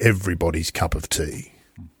be everybody's cup of tea.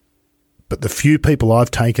 But the few people I've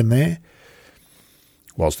taken there,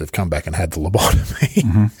 whilst they've come back and had the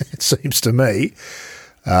lobotomy, it seems to me,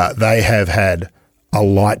 they have had a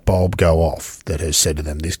light bulb go off that has said to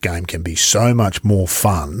them, this game can be so much more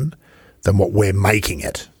fun than what we're making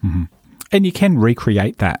it. And you can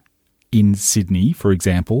recreate that in Sydney, for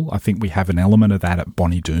example. I think we have an element of that at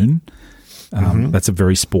Bonnie Doon. That's a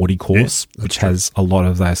very sporty course, which has a lot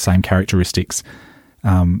of those same characteristics.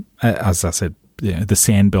 As I said, the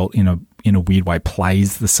sand belt in in a weird way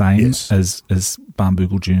plays the same as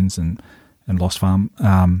Barnbougle Dunes and Lost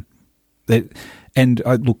Farm.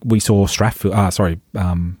 Look, we saw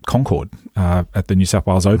Concord at the New South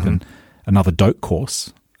Wales Open, another doak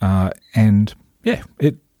course, and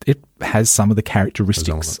it has some of the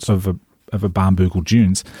characteristics of a Barnbougle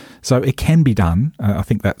Dunes, so it can be done. I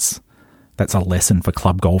think that's a lesson for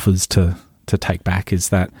club golfers to take back, is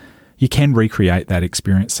that you can recreate that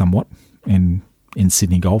experience somewhat in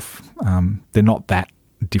Sydney golf. They're not that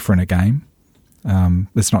different a game.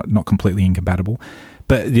 It's not completely incompatible.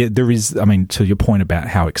 But there is, I mean, to your point about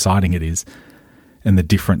how exciting it is and the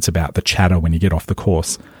difference about the chatter when you get off the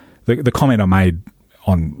course, the comment I made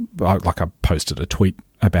I posted a tweet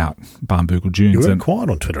about Barnbougle Dunes. You were quiet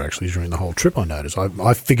on Twitter, actually, during the whole trip, I noticed.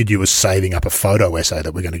 I figured you were saving up a photo essay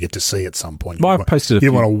that we're going to get to see at some point. Well, I've posted a few.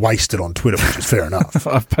 You want to waste it on Twitter, which is fair enough.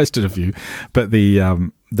 I've posted a few. But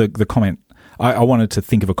the comment, I wanted to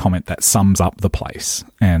think of a comment that sums up the place.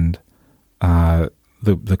 And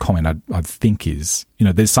the comment I think is,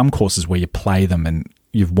 there's some courses where you play them and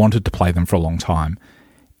you've wanted to play them for a long time,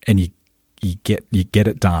 and you get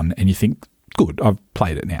it done and you think, good, I've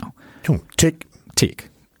played it now. Tick.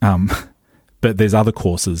 But there's other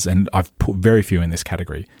courses, and I've put very few in this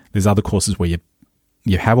category. There's other courses where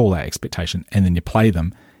you have all that expectation and then you play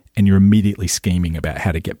them and you're immediately scheming about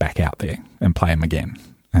how to get back out there and play them again.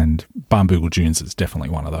 And Barnbougle Dunes is definitely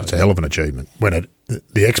one of those. It's a hell of an achievement when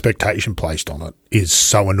the expectation placed on it is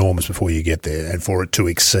so enormous before you get there, and for it to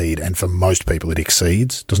exceed, and for most people it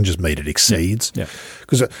exceeds. It doesn't just mean it exceeds.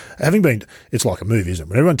 Because it's like a movie, isn't it?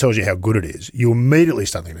 When everyone tells you how good it is, you immediately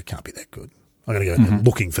start thinking it can't be that good. I'm going to go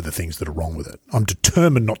looking for the things that are wrong with it. I'm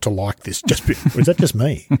determined not to like this. Or is that just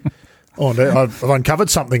me? Oh, no, I've uncovered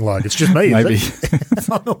something like it's just me. Maybe.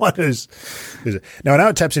 I'm the one who's. Now, I know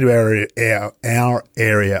it taps into our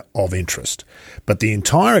area of interest, but the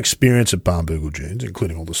entire experience at Barnbougle Dunes,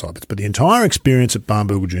 including all the side bits, but the entire experience at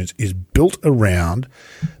Barnbougle Dunes is built around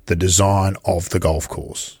the design of the golf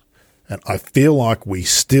course. And I feel like we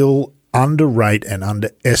still underrate and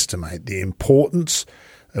underestimate the importance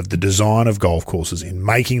of the design of golf courses in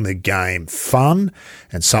making the game fun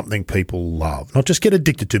and something people love. Not just get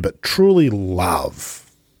addicted to, but truly love.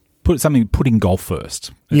 Putting golf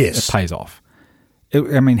first. Yes. It pays off.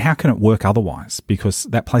 How can it work otherwise? Because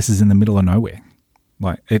that place is in the middle of nowhere.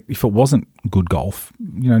 If it wasn't good golf,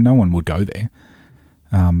 no one would go there.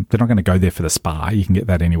 They're not going to go there for the spa. You can get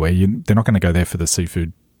that anywhere. They're not going to go there for the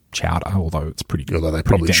seafood chowder, although it's pretty good. Although they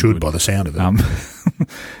probably should by the sound of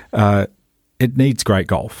it. It needs great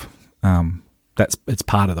golf. It's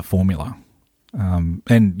part of the formula.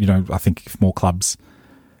 I think if more clubs,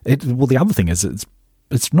 the other thing is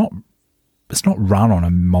it's not run on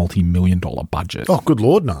a multi-million-dollar budget. Oh, good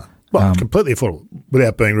Lord, no. Well, completely affordable.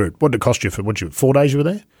 Without being rude, what did it cost you for 4 days you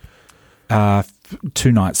were there?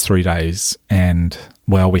 2 nights, 3 days, and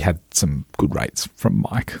we had some good rates from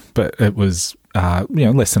Mike, but it was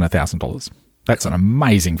less than $1,000. That's an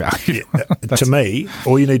amazing value. To me,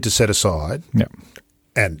 all you need to set aside, Yep.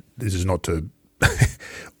 and this is not to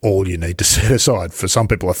all you need to set aside. For some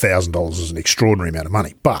people, $1,000 is an extraordinary amount of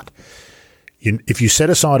money. But if you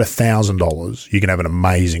set aside $1,000, you can have an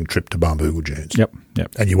amazing trip to Barnbougle Dunes. Yep.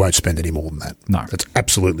 And you won't spend any more than that. No. It's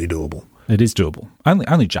absolutely doable. It is doable.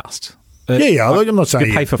 Only just. I'm not saying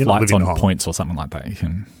you pay for flights on home. points or something like that. You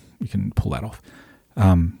can pull that off.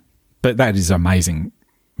 But that is amazing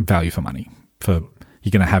value for money. You're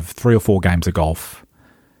going to have 3 or 4 games of golf,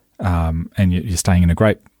 and you're staying in a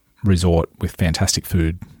great resort with fantastic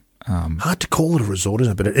food. Hard to call it a resort,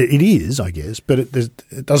 isn't it? But it is, I guess. But it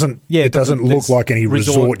doesn't. It doesn't look like any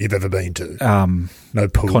resort you've ever been to. No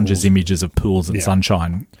pools. Conjures images of pools and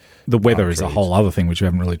sunshine. The weather is a whole other thing which we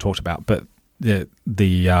haven't really talked about. But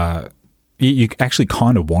you actually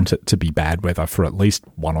kind of want it to be bad weather for at least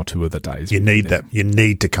 1 or 2 of the days. You need that. You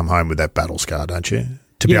need to come home with that battle scar, don't you?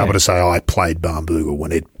 To be able to say, I played Barnbougle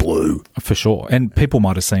when it blew. For sure. And people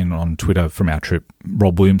might have seen on Twitter from our trip,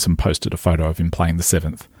 Rob Williamson posted a photo of him playing the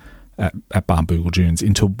 7th at Barnbougle Dunes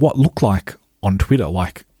into what looked like, on Twitter,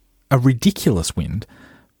 like a ridiculous wind.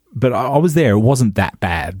 But I was there. It wasn't that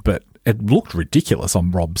bad, but it looked ridiculous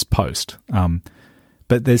on Rob's post.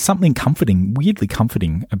 But there's something weirdly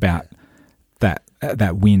comforting about that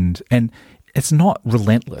wind. And it's not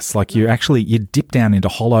relentless. Like you dip down into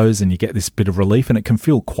hollows and you get this bit of relief, and it can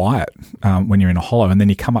feel quiet when you're in a hollow, and then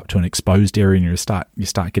you come up to an exposed area and you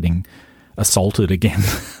start getting assaulted again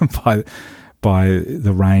by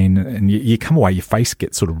the rain, and you come away, your face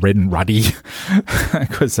gets sort of red and ruddy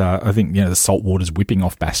because I think the salt water's whipping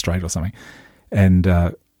off Bass Strait or something, and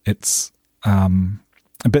it's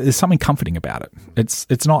but there's something comforting about it.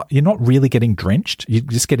 It's not, you're not really getting drenched. You're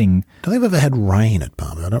just getting. Don't think I've ever had rain at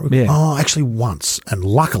Barnbougle. I don't remember. Yeah. Oh, actually once, and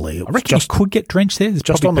luckily it I was reckon you could get drenched there. There's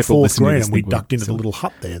just probably on the people fourth listening to green, this and we thing ducked into so- the little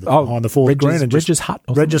hut there behind the fourth green. And Reg's hut.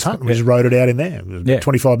 Or Reg's something. hut, and we just rode it out in there. It was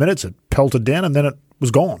 25 minutes, it pelted down, and then it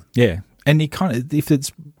was gone. Yeah. And you kind of, if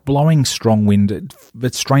it's blowing strong wind,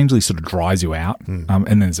 it strangely sort of dries you out. And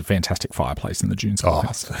then there's a fantastic fireplace in the Dunes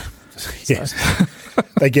Clubhouse. Yes.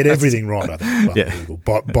 They get everything right, I think, Yeah.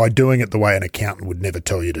 Barnbougle, by doing it the way an accountant would never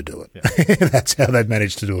tell you to do it. Yeah. That's how they've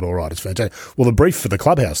managed to do it all right. It's fantastic. Well, the brief for the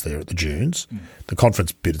clubhouse there at the Dunes, the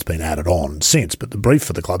conference bit has been added on since, but the brief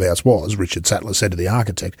for the clubhouse was, Richard Sattler said to the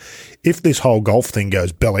architect, if this whole golf thing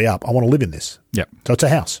goes belly up, I want to live in this. Yeah. So it's a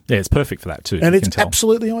house. Yeah, it's perfect for that too. And you it's can tell.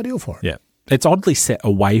 absolutely ideal for it. Yeah. It's oddly set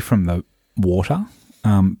away from the water,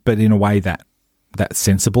 but in a way that's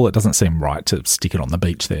sensible. It doesn't seem right to stick it on the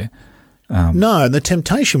beach there. No, and the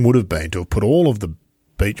temptation would have been to have put all of the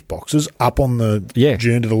beach boxes up on the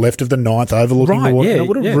dune to the left of the ninth, overlooking the water. Yeah, and it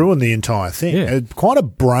would have ruined the entire thing. Yeah. Quite a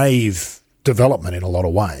brave development in a lot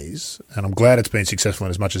of ways, and I'm glad it's been successful in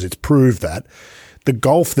as much as it's proved that. The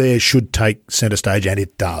golf there should take centre stage, and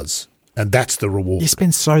it does. And that's the reward. You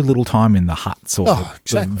spend so little time in the huts or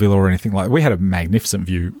the villa or anything like that. We had a magnificent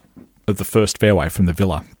view of the first fairway from the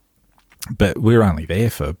villa, but we were only there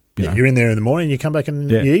for, you're in there in the morning, you come back in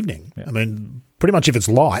the evening. Yeah. I mean, pretty much if it's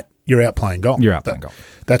light, you're out playing golf. You're out playing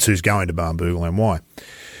golf. That's who's going to Barnbougle and why.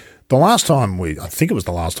 The last time I think it was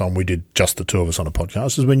the last time we did just the two of us on a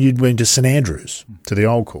podcast, is when you'd went to St Andrews, to the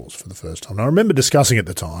old course for the first time. And I remember discussing at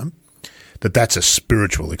the time that that's a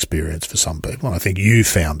spiritual experience for some people, and I think you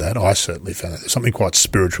found that. I certainly found that. There's something quite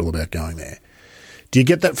spiritual about going there. Do you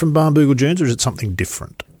get that from Barnbougle Dunes, or is it something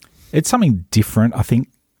different? It's something different. I think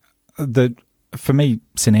that for me,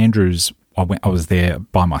 St Andrews, I was there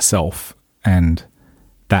by myself, and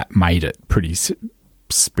that made it pretty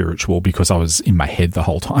spiritual because I was in my head the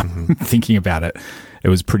whole time thinking about it. It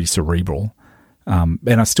was pretty cerebral. And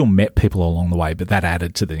I still met people along the way, but that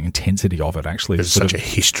added to the intensity of it, actually. There's such a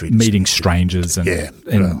history. Meeting strangers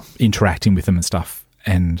and interacting with them and stuff.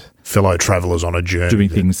 And fellow travellers on a journey. Doing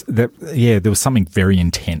things. There was something very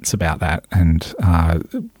intense about that, and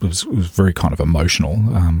it was very kind of emotional,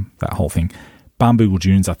 that whole thing. Barnbougle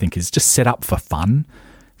Dunes, I think, is just set up for fun.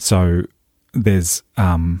 So there's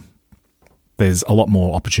a lot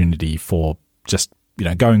more opportunity for just,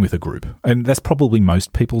 going with a group. And that's probably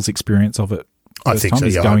most people's experience of it. I think so,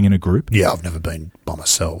 yeah. Going in a group. Yeah, I've never been by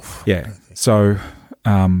myself. Yeah. So,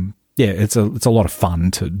 it's a lot of fun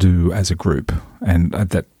to do as a group, and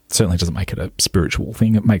that certainly doesn't make it a spiritual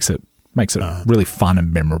thing. It makes it a really fun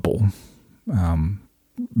and memorable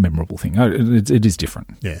thing. It is different.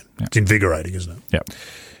 Yeah. It's invigorating, isn't it? Yeah.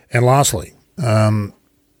 And lastly, how'd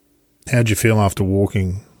you feel after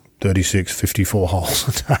walking 36, 54 holes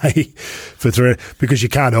a day for 3? Because you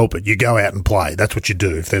can't help it. You go out and play. That's what you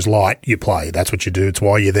do. If there's light, you play. That's what you do. It's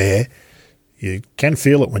why you're there. You can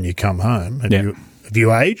feel it when you come home. Have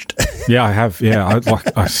you aged? Yeah, I have. Yeah,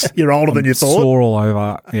 you're older than you thought. Sore all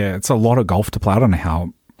over. Yeah, it's a lot of golf to play. I don't know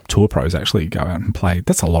how tour pros actually go out and play.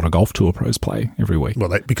 That's a lot of golf tour pros play every week.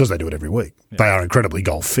 Well, because they do it every week. Yeah. They are incredibly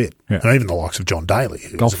golf fit. Yeah. And even the likes of John Daly,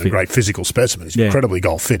 who's a great physical specimen, is incredibly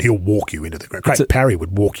golf fit. He'll walk you into the ground. Craig Parry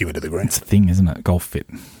would walk you into the ground. It's a thing, isn't it? Golf fit.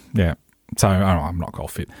 Yeah. So I'm not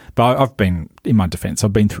golf fit, but I've been, in my defence,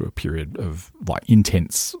 I've been through a period of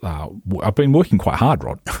intense. I've been working quite hard,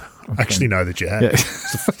 Rod. I actually know that you have. Yeah.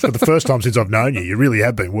 For the first time since I've known you, you really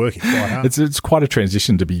have been working quite hard. It's quite a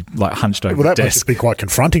transition to be hunched over the desk. That must be quite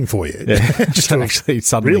confronting for you. Yeah. Just to actually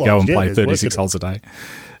suddenly go and play 36 holes a day.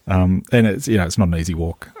 And it's it's not an easy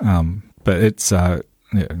walk, but it's I'm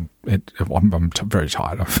very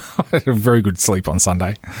tired. I've had a very good sleep on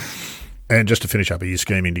Sunday. And just to finish up, are you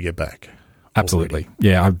scheming to get back? Absolutely. Already?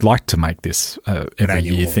 Yeah, I'd like to make this every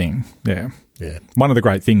year thing. Yeah. Yeah. One of the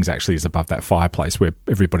great things actually is above that fireplace where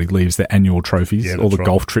everybody leaves their annual trophies, all the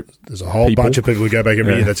golf trip. There's a whole bunch of people who go back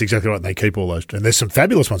every year. That's exactly right. And they keep all those. And there's some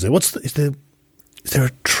fabulous ones there. Is there a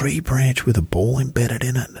tree branch with a ball embedded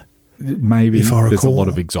in it? Maybe. If I recall. There's a lot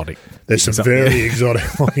of exotic. There's some very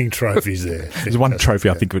exotic looking trophies there. There's one trophy,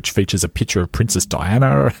 I think, which features a picture of Princess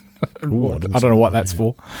Diana. Ooh, I don't know what that's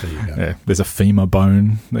for. There you go. Yeah, there's a femur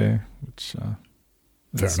bone there. Which,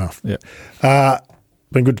 fair enough. Yeah.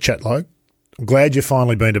 Been good to chat, Logue. I'm glad you've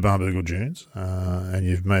finally been to Barnbougle Dunes, and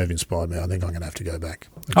you may have inspired me. I think I'm going to have to go back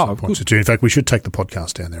at some point. In fact, we should take the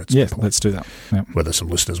podcast down there at some point. Let's do that. Yeah. Whether some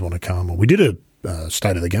listeners want to come. Or we did a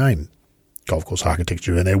state of the game golf course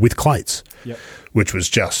architecture in there with Clates, which was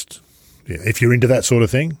just, if you're into that sort of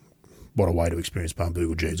thing, what a way to experience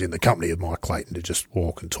Barnbougle Dunes in the company of Mike Clayton, to just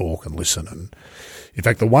walk and talk and listen. And in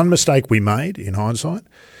fact, the one mistake we made in hindsight,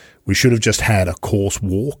 we should have just had a course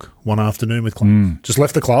walk one afternoon with Clayton. Just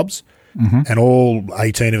left the clubs and all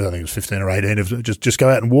 18 of them, I think it was 15 or 18 of them, just go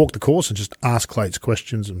out and walk the course and just ask Clates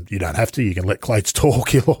questions. And you don't have to. You can let Clates talk.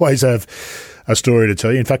 He'll always have a story to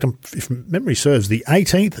tell you. In fact, if memory serves, the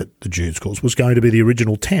 18th at the Dunes course was going to be the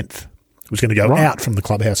original 10th. It was going to go out from the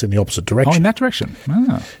clubhouse in the opposite direction. Oh, in that direction.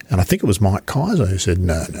 Ah. And I think it was Mike Kaiser who said,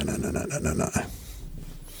 no.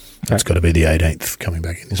 That's got to be the 18th coming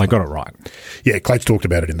back in this They got it right. Yeah, Clates talked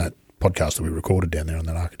about it in that podcast that we recorded down there on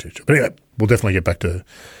that architecture. But anyway, we'll definitely get back to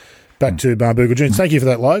Barnbougle Dunes. Thank you for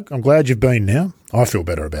that, Logue. I'm glad you've been now. I feel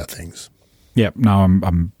better about things. Yeah, no,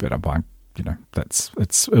 I'm better by,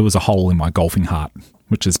 it was a hole in my golfing heart,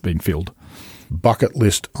 which has been filled. Bucket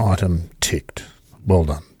list item ticked. Well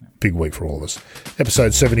done. Big week for all of us.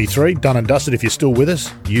 Episode 73, done and dusted. If you're still with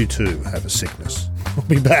us, you too have a sickness. We'll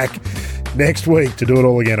be back next week to do it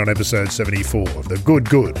all again on episode 74 of the Good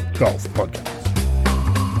Golf Podcast.